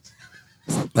erection.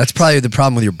 That's probably the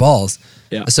problem with your balls.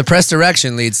 Yeah. A suppressed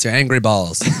erection leads to angry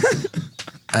balls.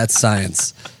 That's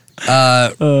science.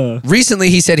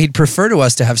 Recently, he said he'd prefer to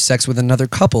us to have sex with another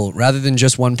couple rather than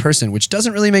just one person, which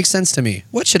doesn't really make sense to me.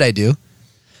 What should I do?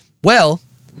 Well,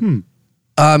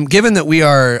 given that we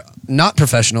are not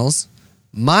professionals,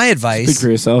 my advice... Speak for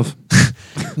yourself.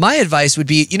 My advice would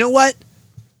be, you know what?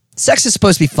 Sex is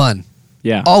supposed to be fun.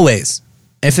 Yeah. Always.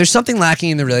 If there's something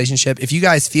lacking in the relationship, if you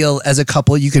guys feel as a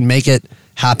couple you can make it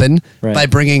happen by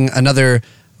bringing another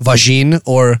vagine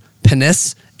or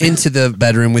penis into the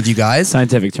bedroom with you guys.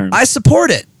 Scientific term. I support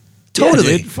it.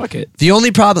 Totally. Yeah, dude, fuck it. The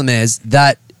only problem is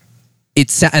that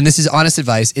and this is honest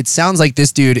advice, it sounds like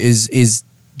this dude is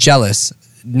jealous.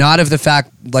 Not of the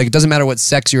fact, it doesn't matter what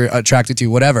sex you're attracted to,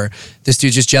 whatever. This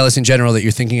dude's just jealous in general that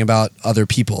you're thinking about other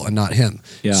people and not him.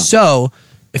 Yeah. So,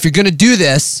 if you're going to do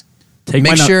this, Take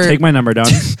Make sure take my number down.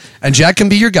 and Jack can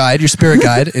be your guide, your spirit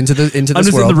guide into this I'm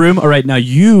just world. in the room. All right, now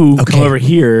you Okay. come over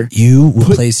here. You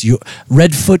will place your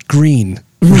red foot green.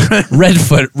 Red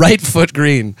foot, right foot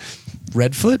green.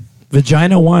 Red foot?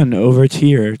 Vagina 1 over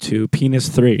tier to penis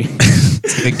 3.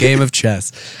 It's like a game of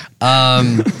chess.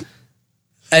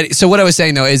 And so what I was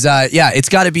saying though is, it's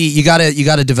got to be you got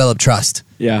to develop trust.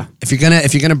 Yeah. If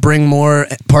you're gonna bring more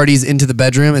parties into the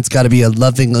bedroom, it's got to be a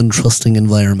loving and trusting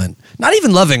environment. Not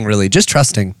even loving, really, just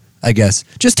trusting. I guess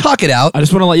just talk it out. I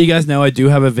just want to let you guys know I do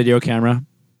have a video camera.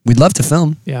 We'd love to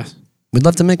film. Yes. We'd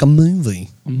love to make a movie.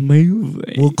 A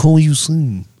movie. We'll call you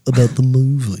soon about the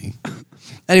movie.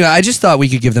 Anyway, I just thought we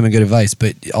could give them a good advice,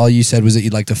 but all you said was that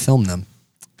you'd like to film them.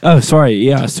 Oh, sorry.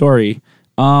 Yeah, sorry.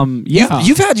 Yeah.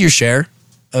 You've had your share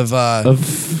of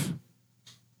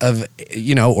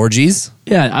orgies.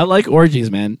 Yeah, I like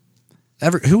orgies, man.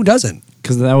 Who doesn't?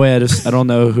 Because that way I don't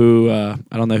know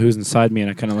who's inside me, and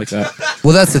I kind of like that.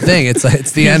 Well, that's the thing.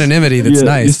 It's the anonymity that's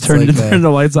nice. Just turn the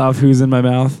lights off. Who's in my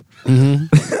mouth?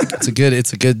 It's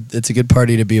a good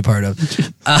party to be a part of.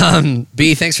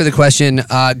 B, thanks for the question.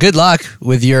 Good luck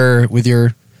with your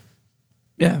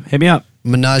Yeah, hit me up.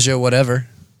 menage or whatever.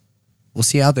 We'll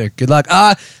see you out there. Good luck.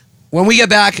 When we get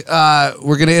back,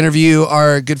 we're gonna interview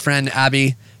our good friend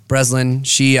Abby Breslin.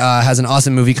 She has an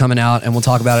awesome movie coming out, and we'll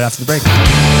talk about it after the break.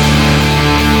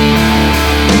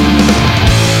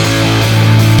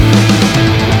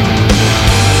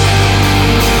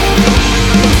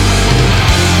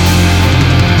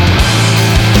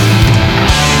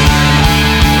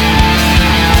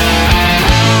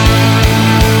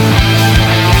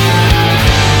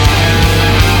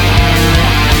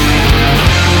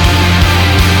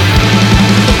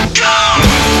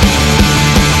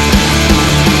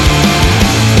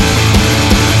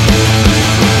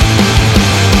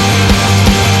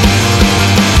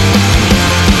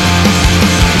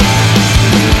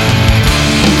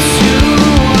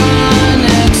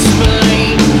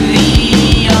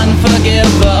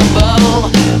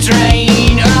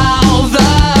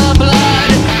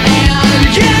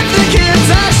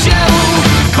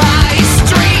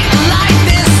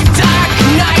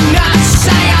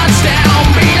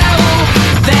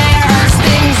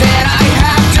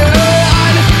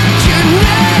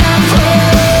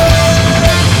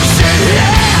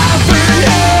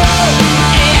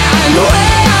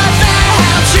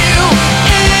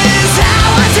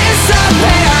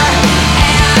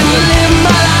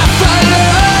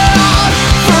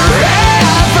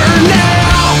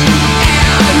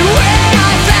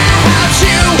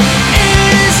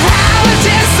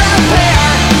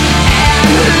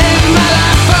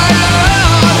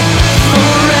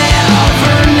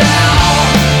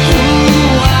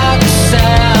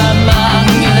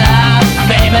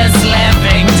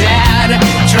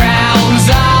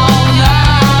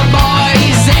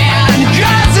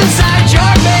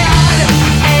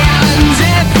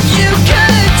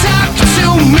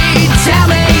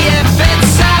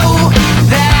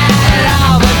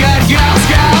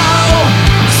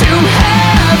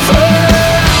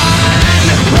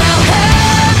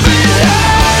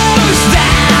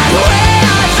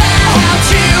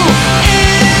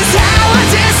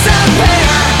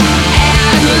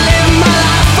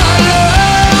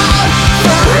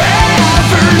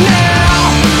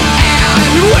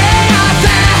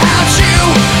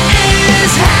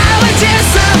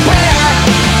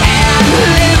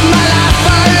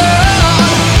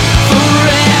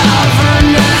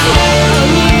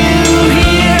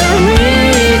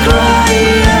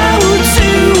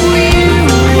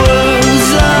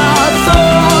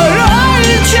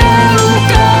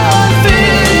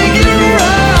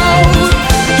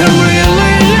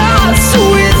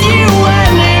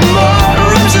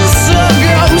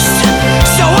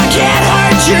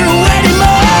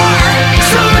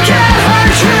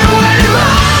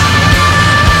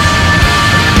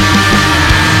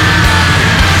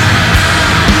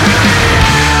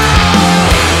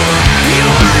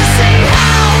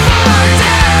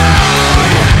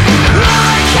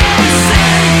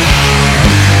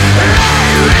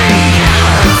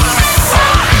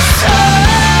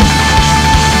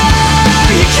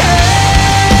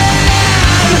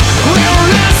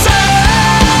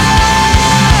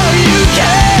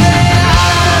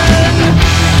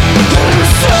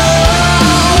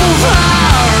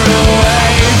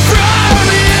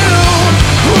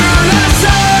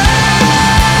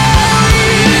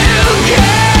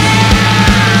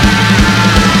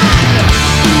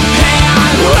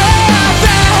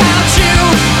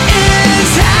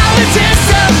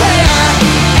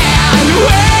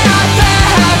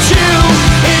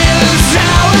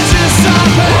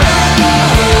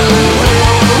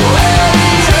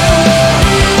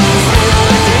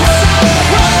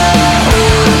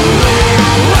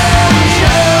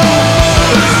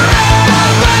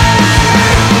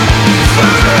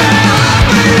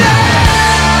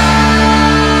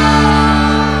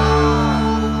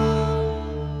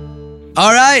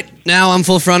 right, now on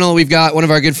Full Frontal, we've got one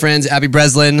of our good friends, Abby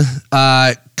Breslin,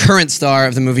 current star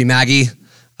of the movie Maggie.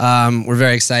 We're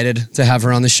very excited to have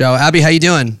her on the show. Abby, how you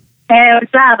doing? Hey,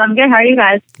 what's up? I'm good. How are you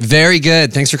guys? Very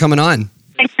good. Thanks for coming on.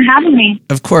 Thanks for having me.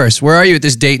 Of course. Where are you at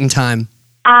this date and time?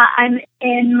 I'm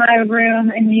in my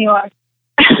room in New York.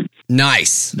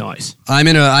 Nice. Nice. I'm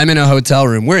in a hotel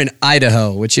room. We're in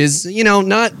Idaho, which is,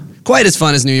 not quite as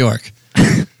fun as New York.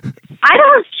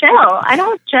 Idaho's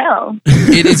chill.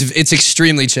 It's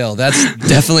extremely chill. That's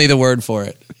definitely the word for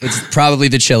it. It's probably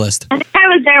the chillest. I think I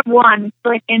was there once,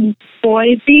 like in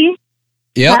Boise.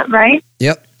 Yep. Is that right?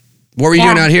 Yep. What were you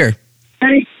doing out here?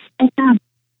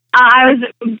 I was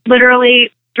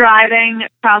literally driving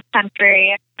cross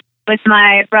country with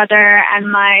my brother and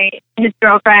his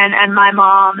girlfriend and my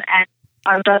mom and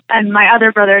my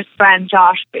other brother's friend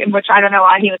Josh, which I don't know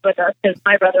why he was with us because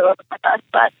my brother wasn't with us.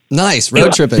 But nice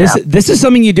road tripping. This is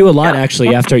something you do a lot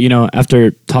actually.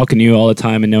 After talking to you all the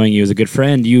time and knowing you as a good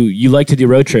friend, you like to do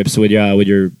road trips with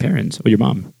your parents, with your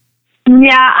mom.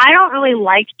 Yeah, I don't really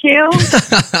like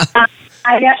to.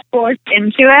 I get forced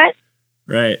into it.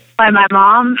 Right. By my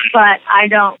mom, but I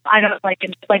don't like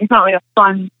it. Like, it's not like a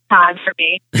fun time for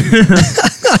me.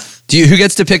 Who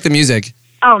gets to pick the music?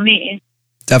 Oh, me.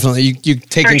 Definitely. You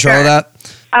take For control sure. of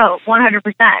that? Oh,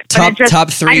 100%. Top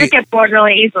three. I just get bored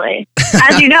really easily.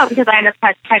 As you know, because I end up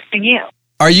texting you.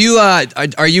 Are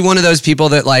you one of those people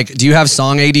that do you have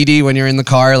song ADD when you're in the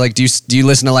car? Like, do you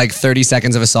listen to 30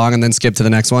 seconds of a song and then skip to the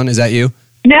next one? Is that you?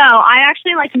 No, I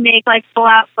actually make full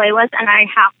out playlists, and I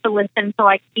have to listen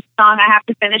to each song. I have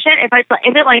to finish it. If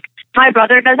my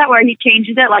brother does that where he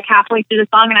changes it halfway through the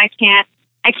song, and I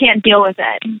can't deal with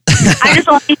it. I just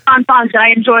listen on songs that I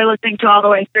enjoy listening to all the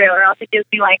way through, or else it gives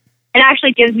me it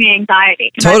actually gives me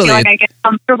anxiety. Totally. I feel like I get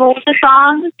comfortable with the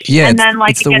songs. Yeah, and then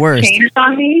it's it the gets worst. changed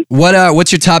on me.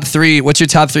 What's your top three? What's your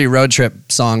top three road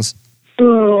trip songs?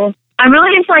 Ooh, I'm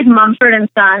really into Mumford and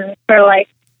Sons for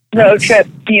road trip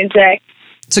music.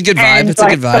 It's a good vibe. And, it's a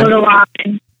good vibe. Soda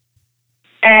Line.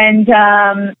 And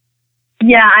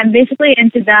I'm basically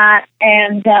into that,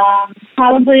 and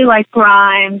probably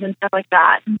Grimes and stuff like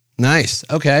that. Nice.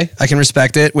 Okay, I can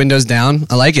respect it. Windows down.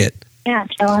 I like it. Yeah,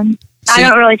 chilling. I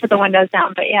don't really put the windows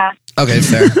down, but yeah. Okay,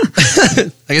 fair.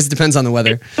 I guess it depends on the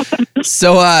weather.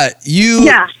 So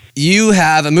you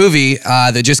have a movie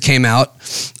that just came out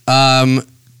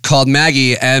called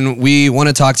Maggie, and we want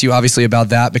to talk to you obviously about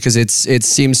that because it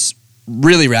seems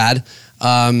really rad.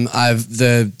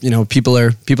 People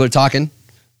are talking,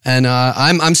 and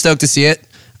I'm stoked to see it.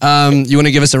 You want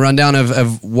to give us a rundown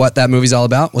of what that movie's all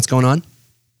about? What's going on?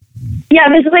 Yeah,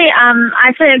 basically,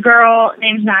 I play a girl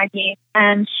named Maggie,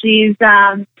 and she's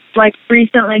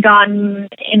recently gotten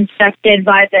infected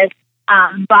by this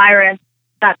virus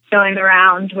that's going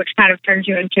around, which kind of turns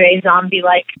you into a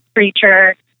zombie-like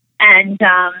creature, and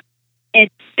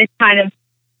it's kind of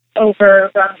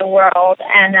overrun the world.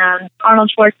 And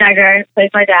Arnold Schwarzenegger plays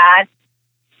my dad,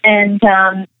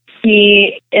 and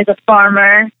he is a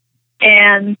farmer,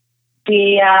 and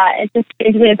it's just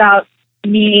basically about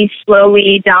me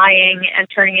slowly dying and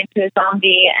turning into a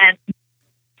zombie, and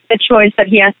the choice that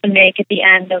he has to make at the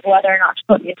end of whether or not to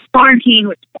put me in quarantine,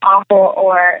 which is awful,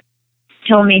 or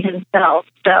kill me himself.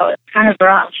 So it's kind of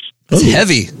rough. It's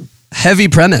heavy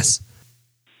premise.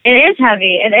 It is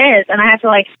heavy. It is, and I have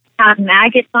to have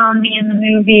maggots on me in the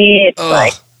movie. It's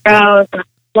gross and it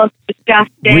looks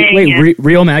disgusting. Wait,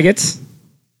 real maggots?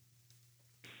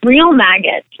 Real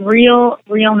maggots, real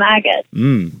maggots.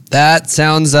 That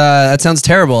sounds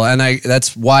terrible, and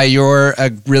that's why you're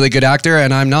a really good actor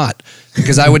and I'm not,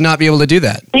 because I would not be able to do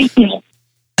that. Thank you. No,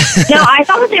 I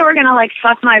thought that they were gonna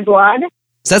suck my blood.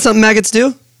 Is that something maggots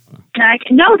do?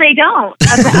 No, they don't.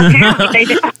 Apparently, they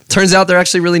do. Turns out they're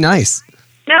actually really nice.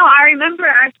 No, I remember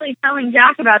actually telling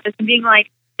Jack about this and being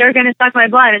they're gonna suck my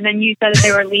blood, and then you said that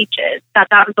they were leeches. That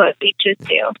was what leeches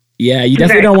do. Yeah, you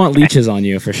definitely don't want leeches on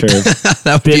you for sure.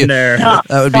 That would be there. That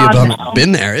would be a bummer. No.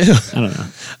 Been there. Ew.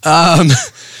 I don't know.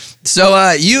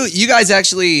 So you guys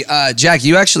actually, Jack,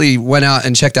 you actually went out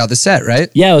and checked out the set,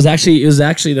 right? Yeah, it was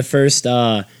actually the first,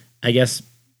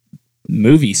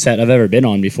 movie set I've ever been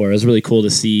on before. It was really cool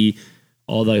to see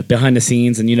all the behind the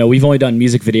scenes, and we've only done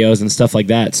music videos and stuff like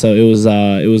that, so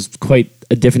it was quite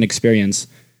a different experience.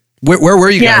 Where were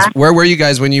you guys? Where were you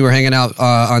guys when you were hanging out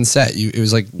on set? It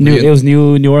was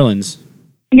New Orleans.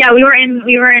 Yeah, we were in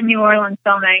New Orleans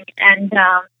filming, and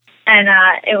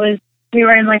we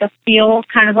were in a field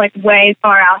kind of way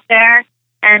far out there,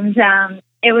 and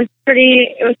it was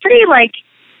pretty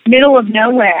middle of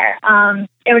nowhere.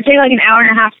 It would take an hour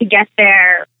and a half to get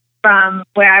there from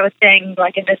where I was staying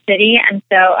in the city, and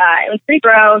so it was pretty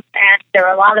gross, and there were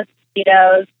a lot of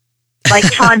mosquitoes,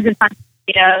 tons and tons of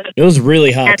mosquitoes. It was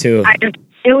really hot And too.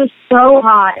 it was so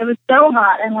hot. It was so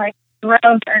hot and like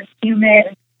gross and humid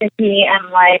and sticky and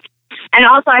like, and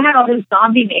also I had all this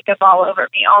zombie makeup all over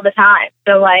me all the time.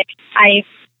 So like I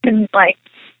couldn't like,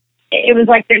 it was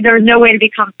like there was no way to be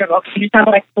comfortable because you just have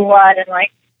like blood and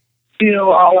like goo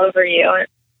all over you. And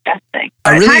it's disgusting.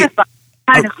 I really- kind of fun.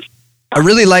 Kind of I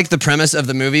really like the premise of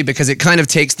the movie because it kind of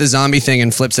takes the zombie thing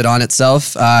and flips it on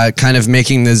itself, kind of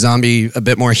making the zombie a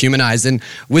bit more humanized. And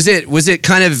was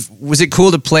it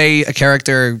cool to play a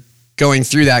character going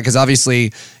through that? Because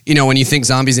obviously, you know, when you think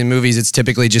zombies in movies, it's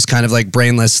typically just kind of like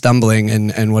brainless stumbling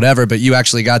and whatever. But you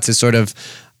actually got to sort of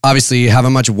obviously have a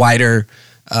much wider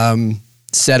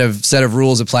set of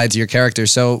rules applied to your character.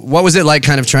 So what was it like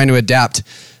kind of trying to adapt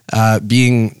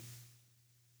being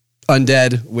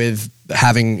undead with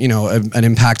having, you know, an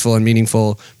impactful and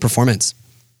meaningful performance?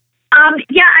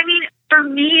 Yeah, I mean, for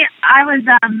me, I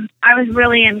was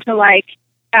really into like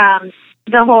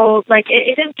the whole like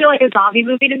it didn't feel like a zombie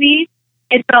movie to me.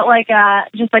 It felt like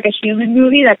just like a human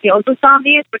movie that deals with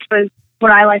zombies, which was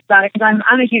what I liked about it because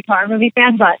I'm a huge horror movie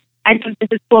fan, but I think this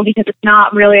is cool because it's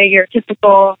not really your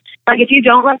typical like if you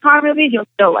don't like horror movies, you'll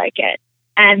still like it,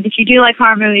 and if you do like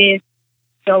horror movies,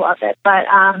 you'll love it. But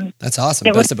That's awesome.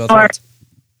 it Best was of both more- worlds.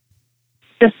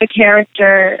 just the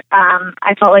character,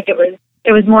 I felt like it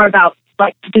was more about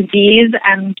like disease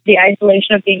and the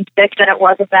isolation of being sick than it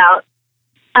was about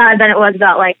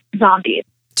like zombies.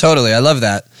 Totally, I love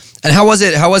that. And how was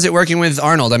it working with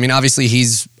Arnold? I mean, obviously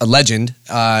he's a legend.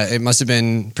 It must have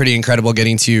been pretty incredible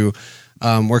getting to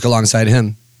work alongside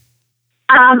him.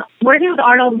 Working with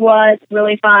Arnold was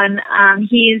really fun.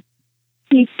 He's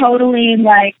totally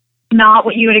like not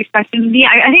what you would expect him to be.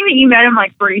 I think that you met him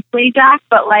like briefly, Jack,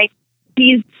 but like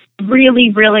he's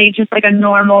really, really just like a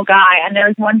normal guy. And there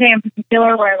was one day in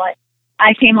particular where like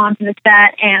I came onto the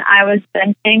set and I was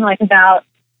venting like about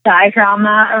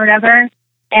diadrama or whatever,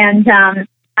 and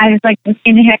I was like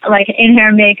in hair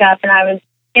and makeup, and I was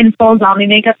in full zombie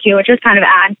makeup too, which just kind of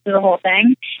adds to the whole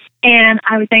thing. And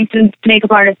I was saying to the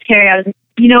makeup artist Carrie, I was like,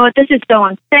 you know what, this is so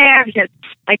unfair because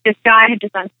like this guy had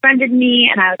just unfriended me,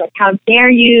 and I was like, how dare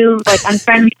you like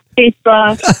unfriend me on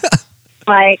Facebook?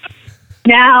 Like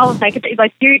now, like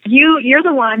you're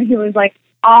the one who was like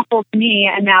awful to me,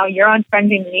 and now you're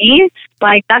unfriending me.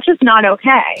 Like that's just not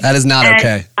okay. That is not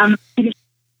okay.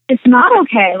 It's not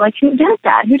okay. Like who does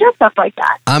that? Who does stuff like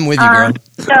that? I'm with you, girl.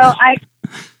 So I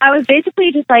was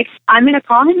basically just like, I'm gonna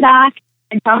call him back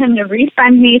and tell him to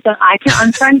refriend me so I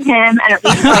can unfriend him and at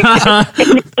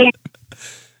least like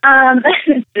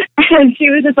and she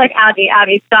was just like, Abby,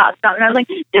 stop. And I was like,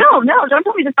 no, don't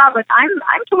tell me to stop. Like I'm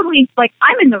totally like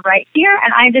I'm in the right here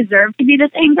and I deserve to be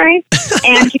this angry.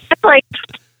 And she was like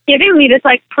giving me this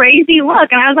like crazy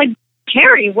look, and I was like,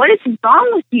 Carrie, what is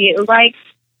wrong with you? Like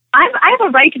I have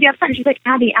a right to be upset. And she's like,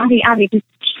 Abby,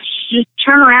 just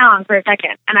turn around for a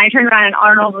second. And I turned around and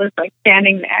Arnold was like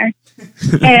standing there.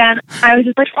 And I was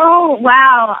just like, oh,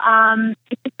 wow.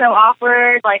 This is so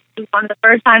awkward. Like, this is one of the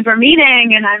first times we're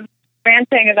meeting and I'm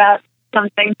ranting about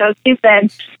something so stupid.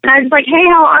 And I was just like, hey,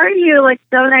 how are you? Like,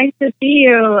 so nice to see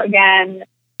you again.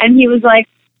 And he was like,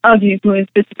 oh, geez, who is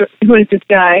this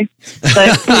guy?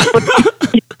 Like,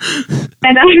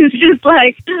 and I was just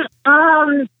like,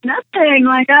 nothing.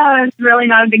 Like, oh, it's really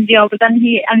not a big deal. But then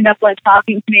he ended up like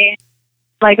talking to me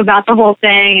like about the whole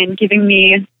thing and giving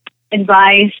me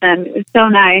advice, and it was so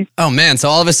nice. Oh man! So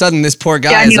all of a sudden, this poor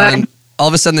guy is on. All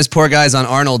of a sudden, this poor guy is on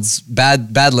Arnold's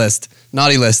bad list,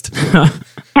 naughty list.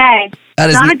 Hey, That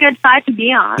is not a good side to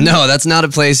be on. No, that's not a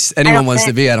place anyone wants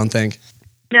to be. I don't think.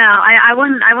 No, I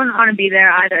wouldn't want to be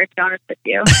there either, to be honest with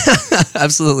you.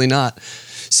 Absolutely not.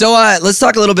 So let's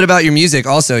talk a little bit about your music.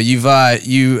 Also, you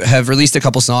have released a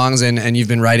couple songs and you've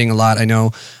been writing a lot. I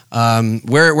know.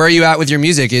 Where are you at with your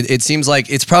music? It seems like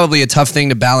it's probably a tough thing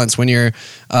to balance when you're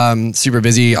super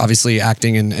busy, obviously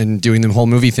acting and doing the whole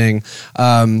movie thing.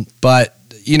 But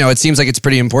you know, it seems like it's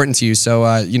pretty important to you.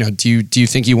 So you know, do you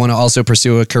think you want to also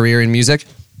pursue a career in music?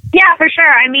 Yeah, for sure.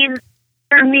 I mean,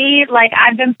 for me, like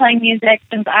I've been playing music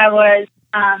since I was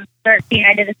 13.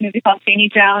 I did this movie called Fanny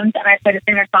Jones, and I played a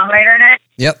singer-songwriter in it.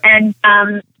 Yep. And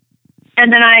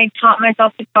then I taught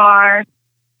myself guitar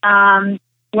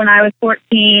when I was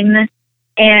 14,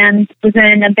 and was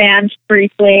in a band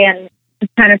briefly, and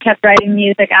just kind of kept writing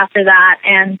music after that.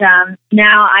 And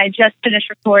now I just finished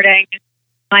recording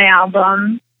my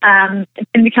album.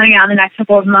 It's going to be coming out in the next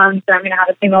couple of months, and I'm going to have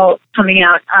a single coming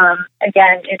out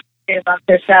again in a month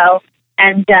or so.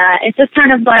 And it's just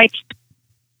kind of like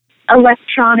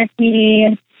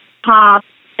electronic-y pop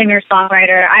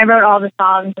singer-songwriter. I wrote all the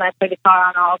songs and I play guitar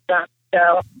on all of them.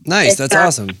 So nice, that's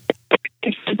awesome.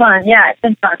 It's fun. Yeah, it's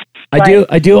been fun.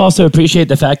 I do also appreciate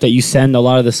the fact that you send a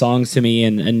lot of the songs to me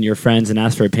and your friends and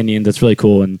ask for opinions. That's really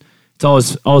cool, and it's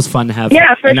always fun to have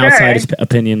an outside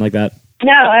opinion like that.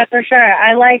 No, for sure.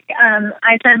 I like.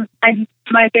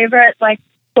 My favorite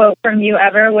quote from you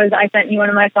ever was I sent you one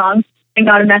of my songs and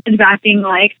got a message back being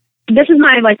like, "This is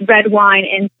my red wine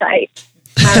insight."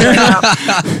 I don't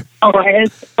know.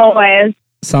 always.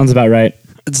 Sounds about right.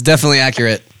 It's definitely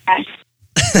accurate. Okay.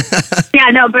 Yeah,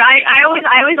 no, but I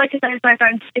always like to send it to my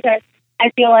friends because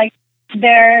I feel like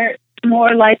they're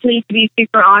more likely to be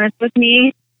super honest with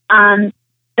me than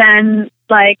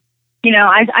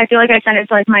I feel like I send it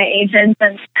to my agents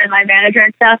and my manager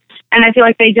and stuff, and I feel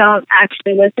like they don't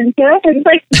actually listen to it. They're just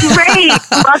like, great,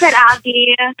 love it,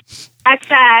 Abby,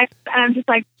 XX, and I'm just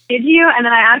like, did you? And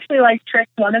then I actually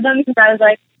tricked one of them because I was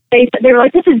like, they were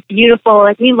like, this is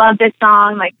beautiful, we love this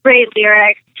song, great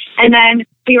lyrics. And then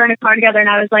we were in a car together, and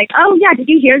I was like, oh yeah, did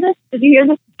you hear this? Did you hear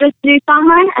this new song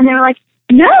line? And they were like,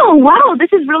 no, wow,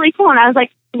 this is really cool. And I was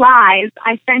like, lies,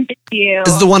 I sent it to you.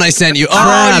 This is the one I sent you.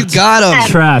 Oh, you got him.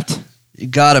 Trapped. You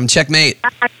got him. Checkmate.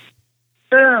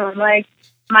 Boom,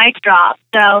 mic drop.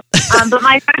 So, but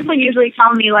my friends would usually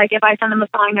tell me, if I send them a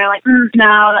song, they're like,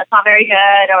 no, that's not very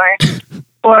good,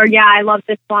 or yeah, I love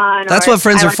this one. That's what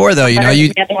friends are for, though. You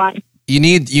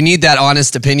need that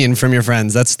honest opinion from your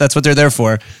friends. That's what they're there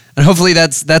for. And hopefully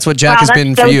that's what Jack has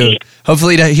been for you. Deep.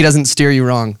 Hopefully he doesn't steer you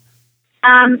wrong.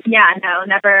 Yeah, no,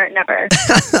 never.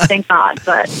 Thank God,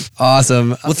 but.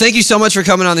 Awesome. Well, thank you so much for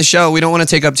coming on the show. We don't want to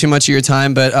take up too much of your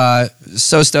time, but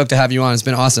so stoked to have you on. It's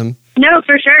been awesome. No,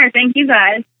 for sure. Thank you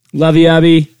guys. Love you,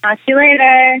 Abby. Talk to you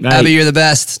later. Night. Abby, you're the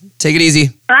best. Take it easy.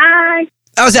 Bye.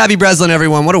 That was Abby Breslin,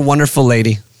 everyone. What a wonderful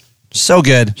lady. So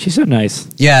good. She's so nice.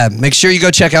 Yeah, make sure you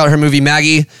go check out her movie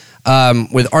Maggie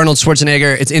with Arnold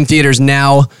Schwarzenegger. It's in theaters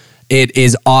now. It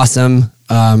is awesome.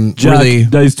 Jack, really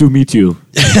nice to meet you.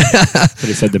 That's what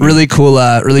he said to me. really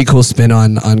cool spin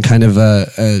on kind of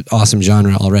a awesome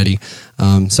genre already.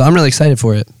 So I'm really excited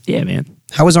for it. Yeah, man.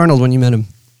 How was Arnold when you met him?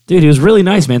 Dude, he was really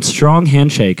nice, man. Strong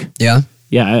handshake. Yeah.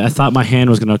 Yeah, I thought my hand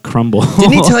was gonna crumble.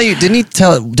 Didn't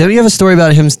he have a story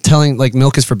about him telling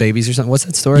milk is for babies or something? What's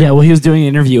that story? Yeah, well, he was doing an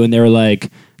interview and they were like,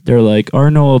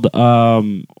 Arnold,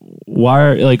 why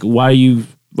are you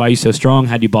so strong?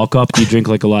 How do you bulk up? Do you drink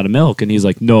a lot of milk? And he's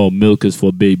like, no, milk is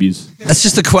for babies. That's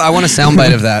just a quote. I want a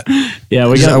soundbite of that. Yeah, I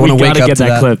want to wake up get to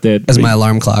that clip, dude. as my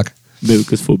alarm clock.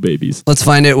 Milk is for babies. Let's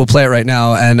find it. We'll play it right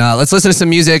now, and let's listen to some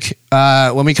music.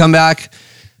 When we come back,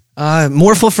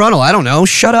 more Full Frontal. I don't know.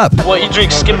 Shut up. Well, you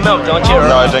drink skim milk, don't you?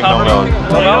 No, I drink no milk.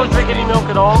 You don't drink any milk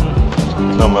at all?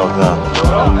 No milk, no.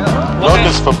 Milk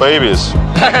is for babies.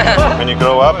 When you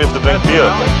grow up, you have to drink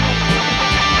beer.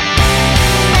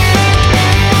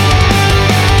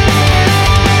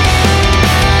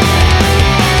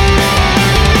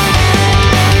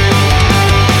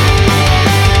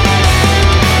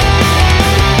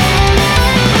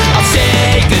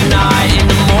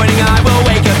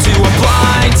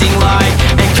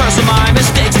 My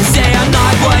mistakes and say I'm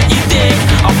not what you think.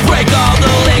 I'll break all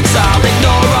the links, I'll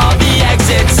ignore all the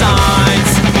exit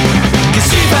signs.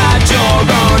 'Cause you've had your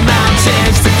own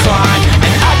mountains to climb,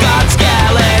 and I got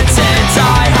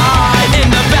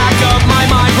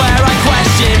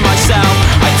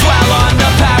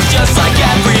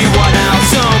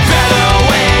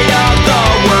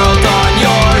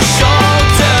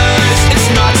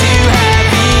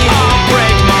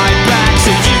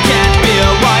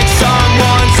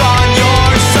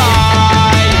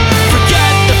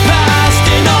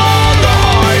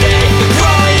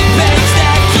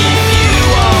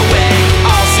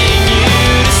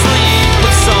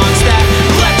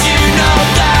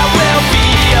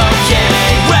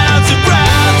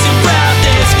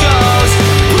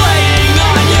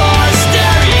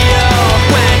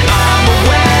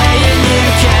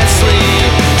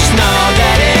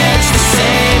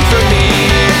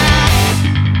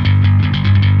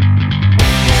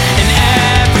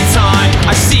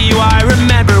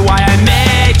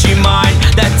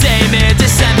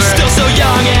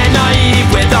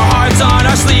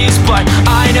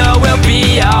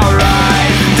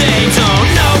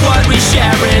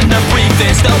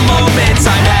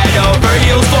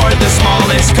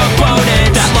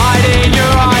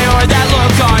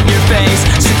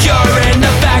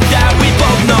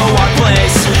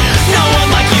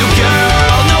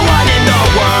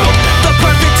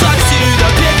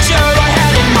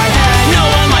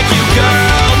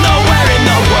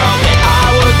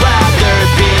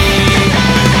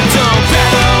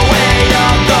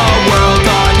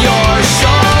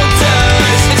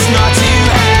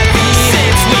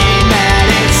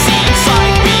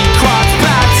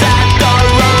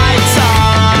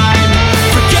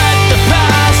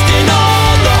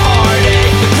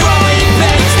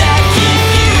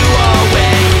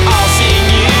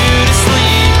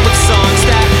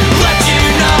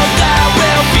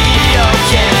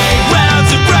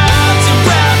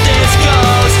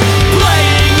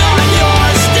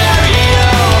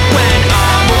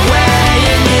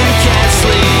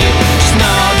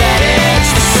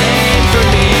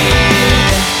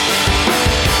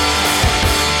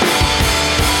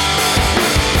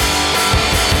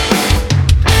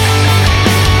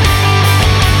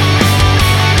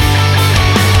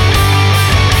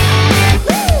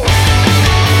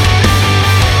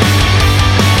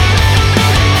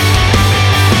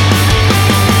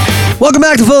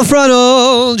back to Full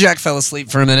Frontal. Jack fell asleep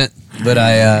for a minute, but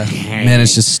I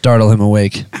managed to startle him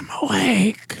awake. I'm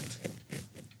awake.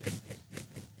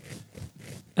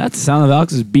 That's the sound of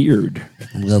Alex's beard.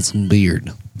 Wilson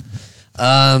beard.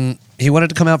 He wanted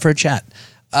to come out for a chat.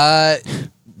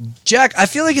 Jack, I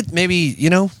feel like it maybe,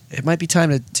 it might be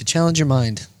time to challenge your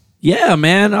mind. Yeah,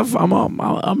 man.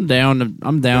 I'm down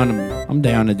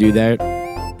to do that.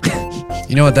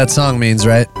 You know what that song means,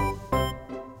 right?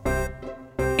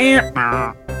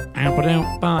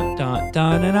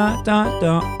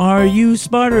 Are you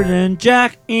smarter than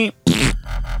Jack? It's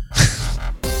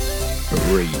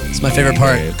my favorite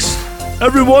part.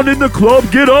 Everyone in the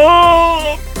club, get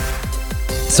up!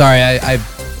 Sorry, I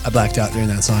blacked out during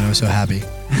that song. I was so happy.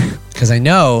 Because I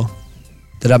know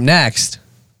that up next,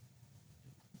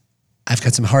 I've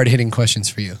got some hard-hitting questions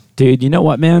for you. Dude, you know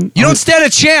what, man? You don't stand a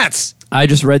chance! I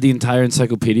just read the entire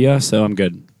encyclopedia, so I'm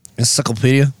good.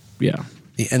 Encyclopedia? Yeah.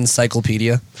 The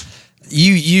encyclopedia.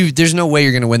 You. There's no way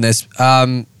you're going to win this.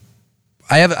 I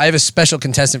have a special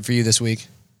contestant for you this week.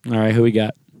 All right, who we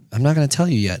got? I'm not going to tell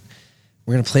you yet.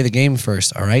 We're going to play the game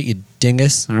first, all right, you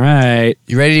dingus? All right.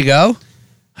 You ready to go?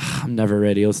 I'm never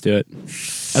ready. Let's do it.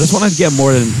 I just want to get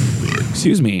more than...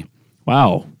 Excuse me.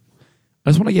 Wow. I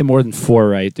just want to get more than 4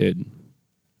 right, dude.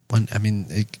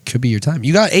 It could be your time.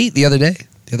 You got 8 the other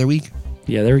week.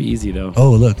 Yeah, they were easy, though.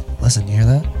 Oh, look. Listen, you hear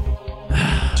that?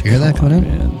 Did you hear that coming in?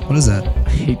 Man. What is that? I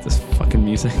hate this fucking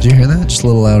music. Did you hear that? Just a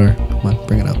little louder. Come on,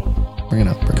 bring it up.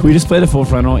 Can we just play the Full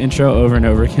Frontal intro over and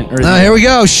over again? Here we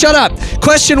go. Shut up.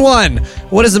 Question 1.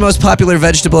 What is the most popular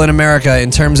vegetable in America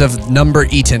in terms of number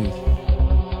eaten?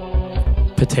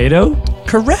 Potato?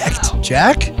 Correct,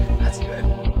 Jack. That's good.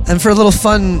 And for a little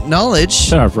fun knowledge.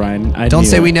 Shut up, Ryan. Don't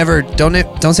say we never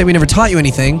taught you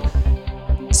anything.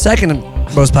 Second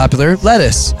most popular,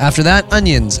 lettuce. After that,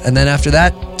 onions. And then after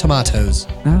that, tomatoes.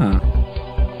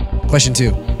 Question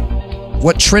 2.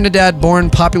 What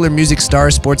Trinidad-born popular music star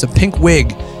sports a pink wig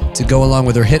to go along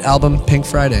with her hit album, Pink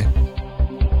Friday?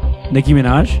 Nicki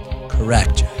Minaj?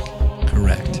 Correct, Jack.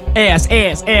 Correct. Ass. All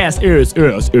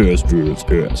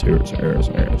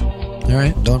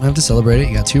right, don't have to celebrate it.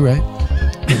 You got 2 right.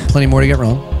 Plenty more to get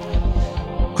wrong.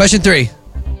 Question 3.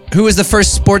 Who is the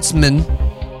first sportsman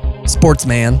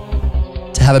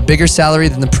to have a bigger salary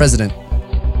than the president?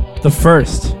 The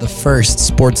first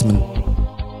sportsman.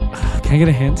 Can I get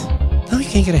a hint? No, you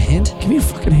can't get a hint. Give me a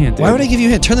fucking hint, dude. Why would I give you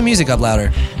a hint? Turn the music up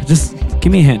louder. Just give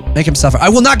me a hint. Make him suffer. I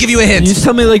will not give you a hint. Can you just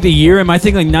tell me like the year? Am I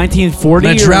thinking like 1940?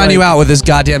 I'm gonna drown you out with this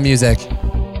goddamn music.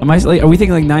 Are we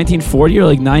thinking like 1940 or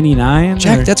like 99?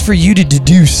 Jack, that's for you to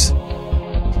deduce.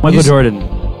 Michael Jordan.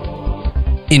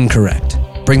 Incorrect.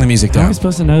 Bring the music How am down. I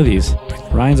supposed to know these?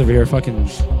 Ryan's over here fucking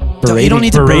You don't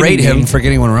need to berate him me. for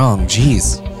getting one wrong.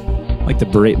 Jeez. I like to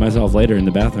berate myself later in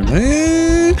the bathroom.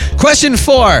 Question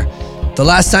 4. The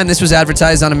last time this was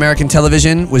advertised on American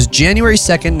television was January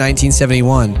 2nd,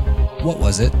 1971. What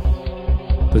was it?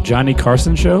 The Johnny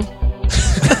Carson show?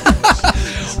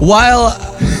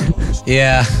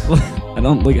 Yeah. I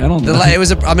don't know. I'm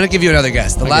going to give you another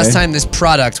guess. The last time this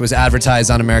product was advertised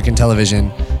on American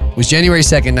television was January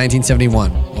 2nd,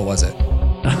 1971. What was it?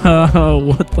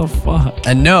 What the fuck?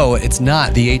 And no, it's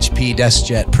not the HP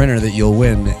DeskJet printer that you'll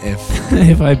win if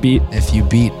if you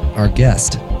beat our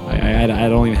guest. I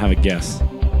don't even have a guess.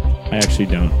 I actually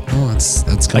don't. Oh,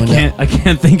 that's going down. I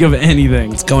can't think of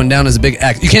anything. It's going down as a big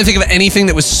X. You can't think of anything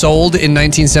that was sold in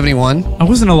 1971? I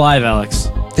wasn't alive, Alex.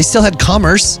 They still had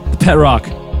commerce. The Pet Rock.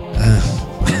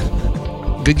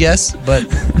 Good guess, but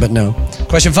no.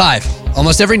 Question 5.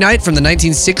 Almost every night from the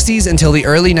 1960s until the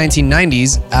early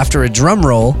 1990s, after a drum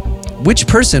roll, which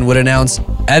person would announce,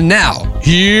 "And now,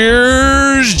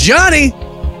 here's Johnny"?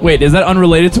 Wait, is that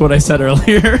unrelated to what I said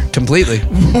earlier? Completely.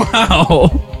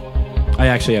 Wow. I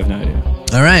actually have no idea.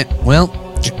 All right. Well,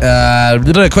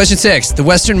 question 6. The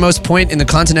westernmost point in the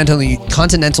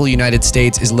continental United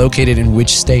States is located in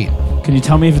which state? Can you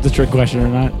tell me if it's a trick question or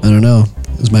not? I don't know.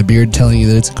 Is my beard telling you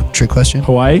that it's a trick question?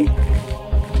 Hawaii?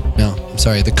 No, I'm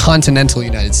sorry. The continental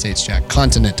United States, Jack.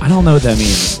 Continent. I don't know what that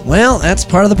means. Well, that's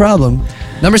part of the problem.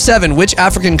 Number 7. Which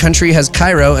African country has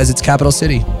Cairo as its capital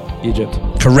city? Egypt.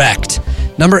 Correct.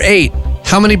 Number 8.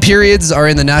 How many periods are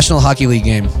in the National Hockey League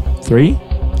game? 3?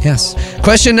 Yes.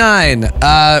 Question 9.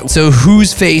 So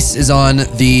whose face is on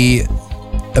the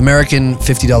American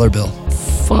 $50 bill?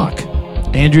 Fuck.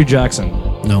 Andrew Jackson.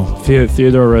 No.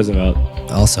 Theodore Roosevelt.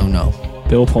 Also no.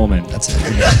 Bill Pullman. That's it.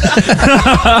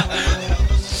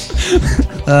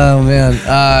 Oh, man.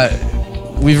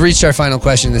 We've reached our final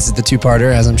question. This is the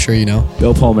 2-parter, as I'm sure you know.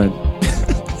 Bill Pullman.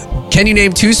 Can you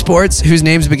name 2 sports whose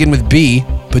names begin with B,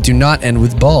 but do not end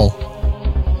with ball?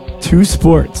 2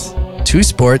 sports. Two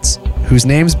sports whose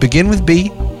names begin with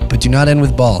B but do not end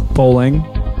with ball. Bowling.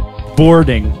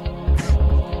 Boarding.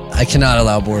 I cannot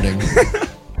allow boarding.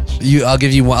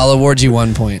 I'll award you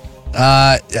 1 point.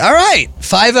 All right,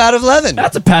 5 out of 11.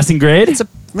 That's a passing grade.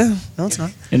 No, it's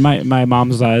not. In my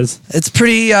mom's eyes. It's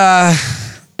pretty.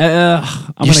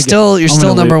 You're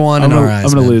still number one in our eyes. I'm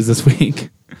gonna man. lose this week.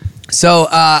 So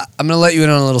I'm gonna let you in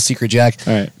on a little secret, Jack.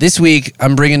 All right. This week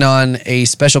I'm bringing on a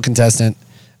special contestant.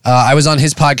 I was on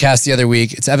his podcast the other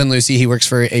week. It's Evan Lucy. He works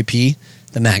for AP,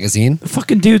 the magazine. The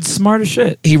fucking dude's smart as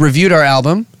shit. He reviewed our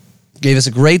album, gave us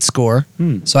a great score.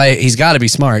 So he's got to be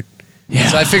smart. Yeah.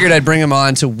 So I figured I'd bring him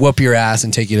on to whoop your ass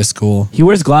and take you to school. He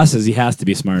wears glasses. He has to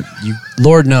be smart.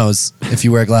 Lord knows if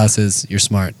you wear glasses, you're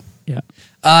smart. Yeah.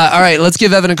 All right, let's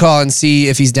give Evan a call and see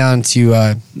if he's down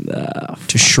to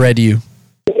shred you.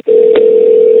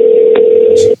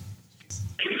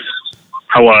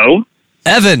 Hello?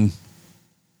 Evan.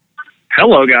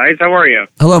 Hello, guys. How are you?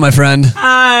 Hello, my friend.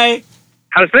 Hi.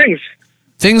 How's things?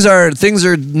 Things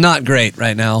are not great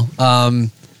right now.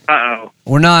 Uh-oh.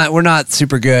 We're not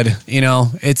super good. You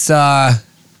know, it's not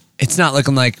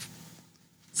looking like.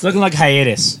 It's looking like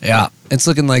hiatus. Yeah, it's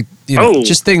looking like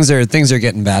just things are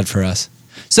getting bad for us.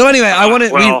 So anyway,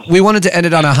 we wanted to end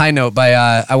it on a high note by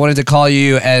I wanted to call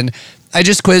you, and I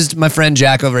just quizzed my friend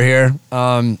Jack over here.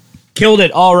 Killed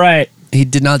it. All right. He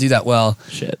did not do that well.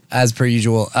 Shit. As per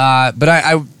usual. But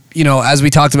I as we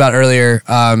talked about earlier,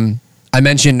 I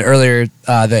mentioned earlier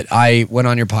that I went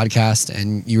on your podcast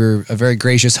and you were a very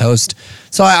gracious host.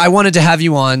 So I wanted to have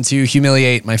you on to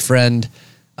humiliate my friend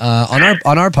on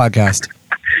our podcast.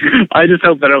 I just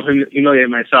hope that I don't humiliate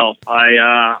myself.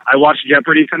 I watched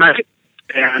Jeopardy tonight,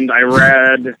 and I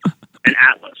read an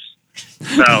atlas.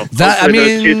 So hopefully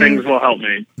those two things will help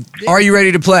me. Are you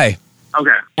ready to play? Okay.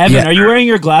 Evan, are you wearing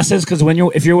your glasses? Because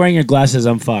if you're wearing your glasses,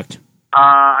 I'm fucked.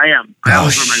 I am. I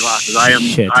always wear my glasses.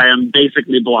 I am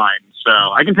basically blind, so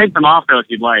I can take them off though if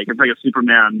you'd like. It's like a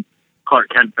Superman Clark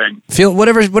Kent thing. Feel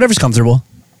whatever's comfortable.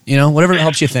 Whatever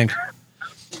helps you think.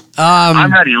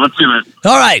 I'm ready. Let's do it.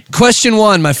 All right. Question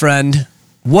 1, my friend.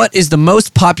 What is the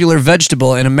most popular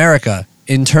vegetable in America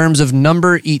in terms of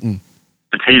number eaten?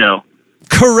 Potato.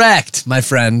 Correct, my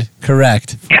friend.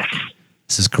 Correct. Yes.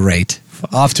 This is great.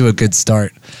 Off to a good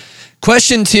start.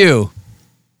 Question 2.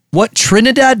 What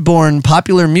Trinidad-born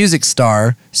popular music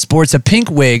star sports a pink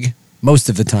wig most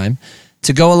of the time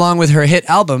to go along with her hit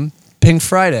album, Pink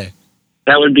Friday?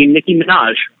 That would be Nicki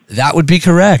Minaj. That would be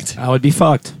correct. I would be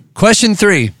fucked. Question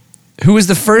 3. Who was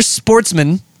the first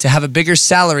sportsman to have a bigger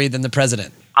salary than the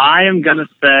president? I am going to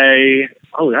say,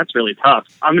 that's really tough.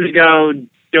 I'm going to go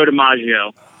Joe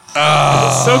DiMaggio.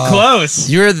 So close.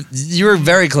 You were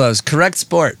very close. Correct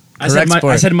sport. Correct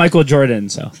sport. I said Michael Jordan,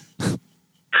 so. What's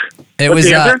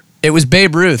the answer? It was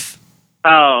Babe Ruth.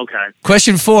 Oh, okay.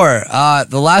 Question 4.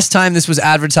 The last time this was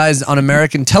advertised on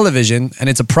American television, and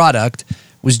it's a product,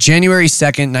 was January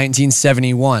 2nd,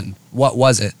 1971. What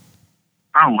was it?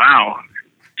 Oh, wow.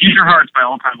 Future Hearts by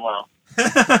All Time Low.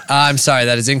 I'm sorry,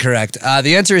 that is incorrect.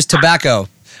 The answer is tobacco.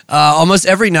 Almost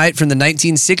every night from the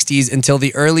 1960s until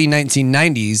the early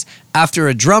 1990s, after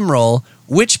a drum roll,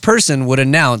 which person would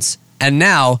announce, and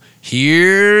now,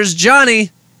 here's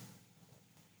Johnny.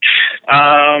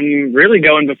 Really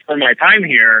going before my time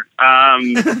here.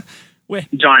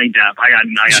 Johnny Depp. I got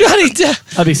Johnny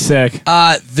Depp. That'd be sick.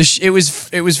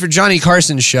 It was for Johnny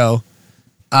Carson's show,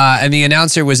 and the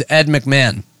announcer was Ed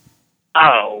McMahon.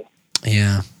 Oh.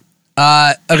 Yeah.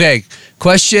 Okay.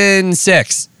 Question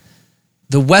 6.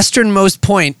 The westernmost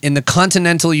point in the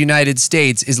continental United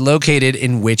States is located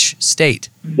in which state?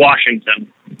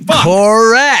 Washington.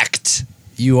 Correct.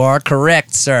 You are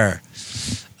correct, sir.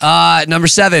 Number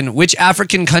 7. Which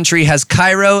African country has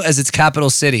Cairo as its capital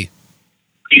city?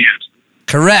 Egypt.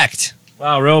 Correct.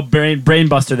 Wow, real brain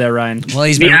buster there, Ryan. Well,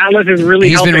 the atlas is really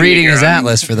he's helping been reading me his here.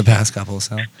 atlas for the past couple.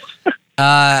 So,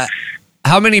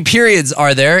 how many periods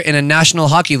are there in a National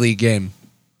Hockey League game?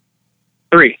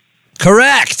 3.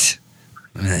 Correct.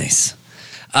 Nice.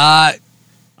 I'm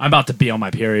about to be on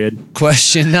my period.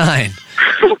 Question 9.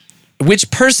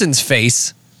 Which person's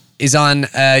face is on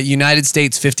a United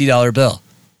States $50 bill?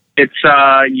 It's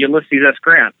Ulysses S.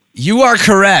 Grant. You are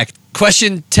correct.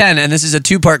 Question 10, and this is a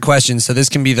 2-part question, so this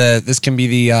can be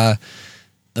the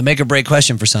make or break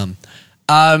question for some.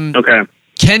 Okay.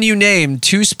 Can you name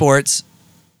 2 sports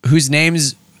whose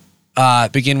names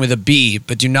begin with a B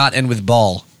but do not end with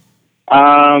ball?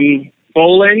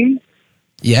 Bowling.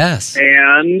 Yes.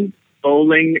 And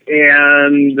the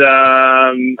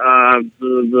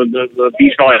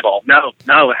beach volleyball.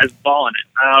 No, it has ball in it.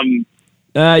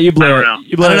 You blew it.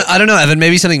 I don't know, Evan.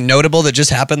 Maybe something notable that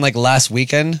just happened like last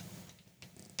weekend.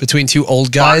 between two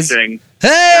old guys. Boxing.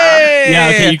 Hey! Yeah,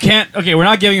 okay, you can't. Okay, we're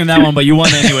not giving him that one, but you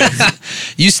won anyways.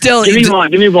 You still Give me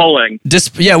one. Give me bowling.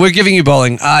 Yeah, we're giving you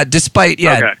bowling. Despite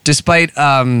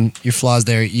Okay. your flaws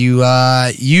there,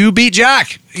 you beat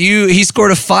Jack. He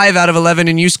scored a 5 out of 11,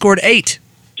 and you scored 8.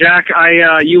 Jack,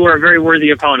 you were a very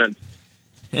worthy opponent.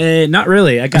 Not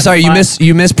really. I got I'm sorry, 5.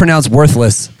 you mispronounced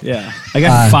worthless. Yeah, I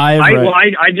got 5. I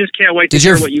Right. just can't wait to Did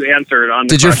hear your- what you answered on.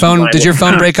 The Did your phone questions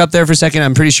I- break up there for a second?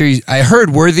 I'm pretty sure I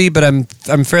heard worthy, but I'm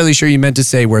fairly sure you meant to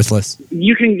say worthless.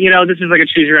 You can, this is like a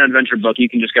choose your own adventure book. You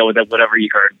can just go with whatever you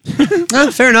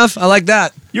heard. Fair enough. I like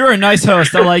that. You're a nice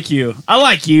host. I like you. I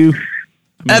like you.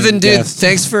 Evan, dude, yes.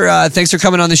 thanks for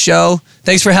coming on the show.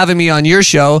 Thanks for having me on your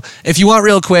show. If you want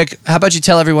real quick, how about you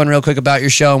tell everyone real quick about your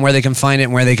show and where they can find it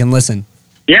and where they can listen?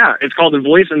 Yeah, it's called the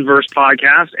Voice and Verse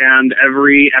Podcast, and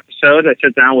every episode I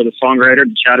sit down with a songwriter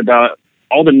to chat about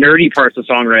all the nerdy parts of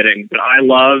songwriting that I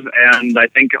love, and I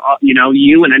think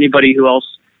you and anybody who else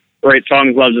writes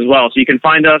songs loves as well. So you can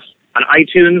find us on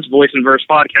iTunes, Voice and Verse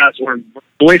Podcast, or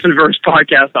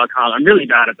voiceandversepodcast.com. I'm really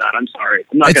bad at that. I'm sorry.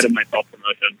 I'm not good at my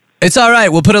self-promotion. It's all right.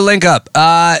 We'll put a link up.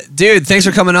 Dude, thanks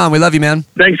for coming on. We love you, man.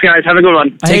 Thanks, guys. Have a good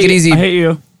one. Take it easy. I hate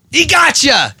you. He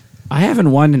gotcha. I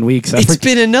haven't won in weeks. It's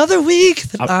been another week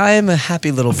that I'm a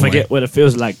happy little boy. Forget what it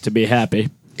feels like to be happy.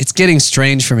 It's getting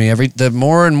strange for me. The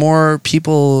more and more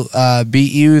people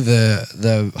beat you,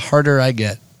 the harder I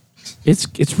get.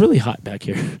 It's really hot back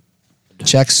here.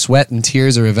 Jack's sweat and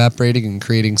tears are evaporating and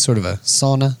creating sort of a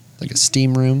sauna, like a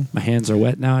steam room. My hands are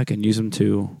wet now. I can use them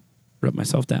to rub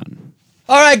myself down.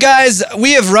 All right, guys,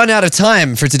 we have run out of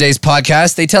time for today's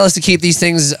podcast. They tell us to keep these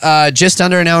things just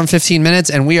under an hour and 15 minutes,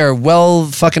 and we are well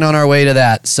fucking on our way to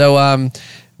that. So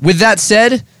with that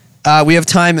said, we have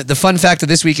time. The fun fact of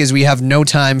this week is we have no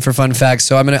time for fun facts,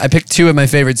 so I picked 2 of my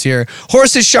favorites here.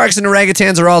 Horses, sharks, and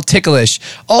orangutans are all ticklish.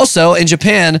 Also, in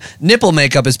Japan, nipple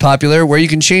makeup is popular, where you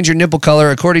can change your nipple color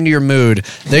according to your mood.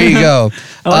 There you go.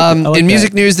 I like in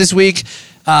music that. news this week,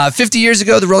 50 years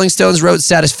ago, the Rolling Stones wrote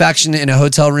Satisfaction in a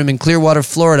hotel room in Clearwater,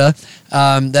 Florida.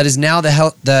 That is now the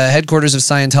headquarters of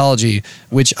Scientology,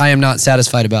 which I am not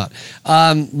satisfied about.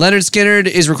 Leonard Skinner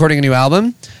is recording a new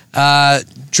album.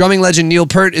 Drumming legend Neil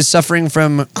Peart is suffering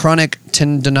from chronic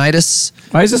tendonitis.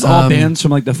 Why is this all bands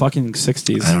from like the fucking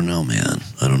 60s? I don't know, man.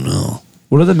 I don't know.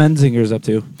 What are the Menzingers up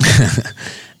to?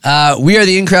 We Are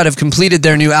the In Crowd have completed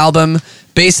their new album.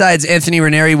 Bayside's Anthony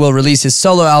Ranieri will release his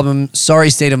solo album, Sorry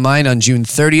State of Mind, on June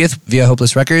 30th via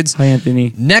Hopeless Records. Hi,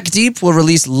 Anthony. Neck Deep will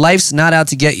release Life's Not Out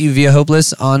to Get You via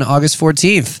Hopeless on August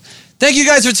 14th. Thank you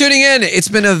guys for tuning in. It's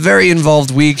been a very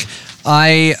involved week.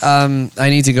 I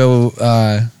need to go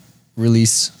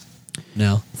release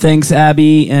now. Thanks,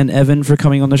 Abby and Evan, for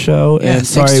coming on the show. Yeah, and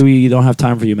thanks. sorry we don't have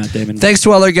time for you, Matt Damon. Thanks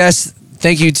to all our guests.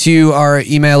 Thank you to our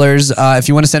emailers. If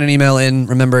you want to send an email in,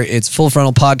 remember it's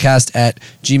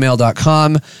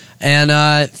fullfrontalpodcast@gmail.com.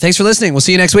 And thanks for listening. We'll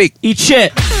see you next week. Eat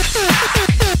shit.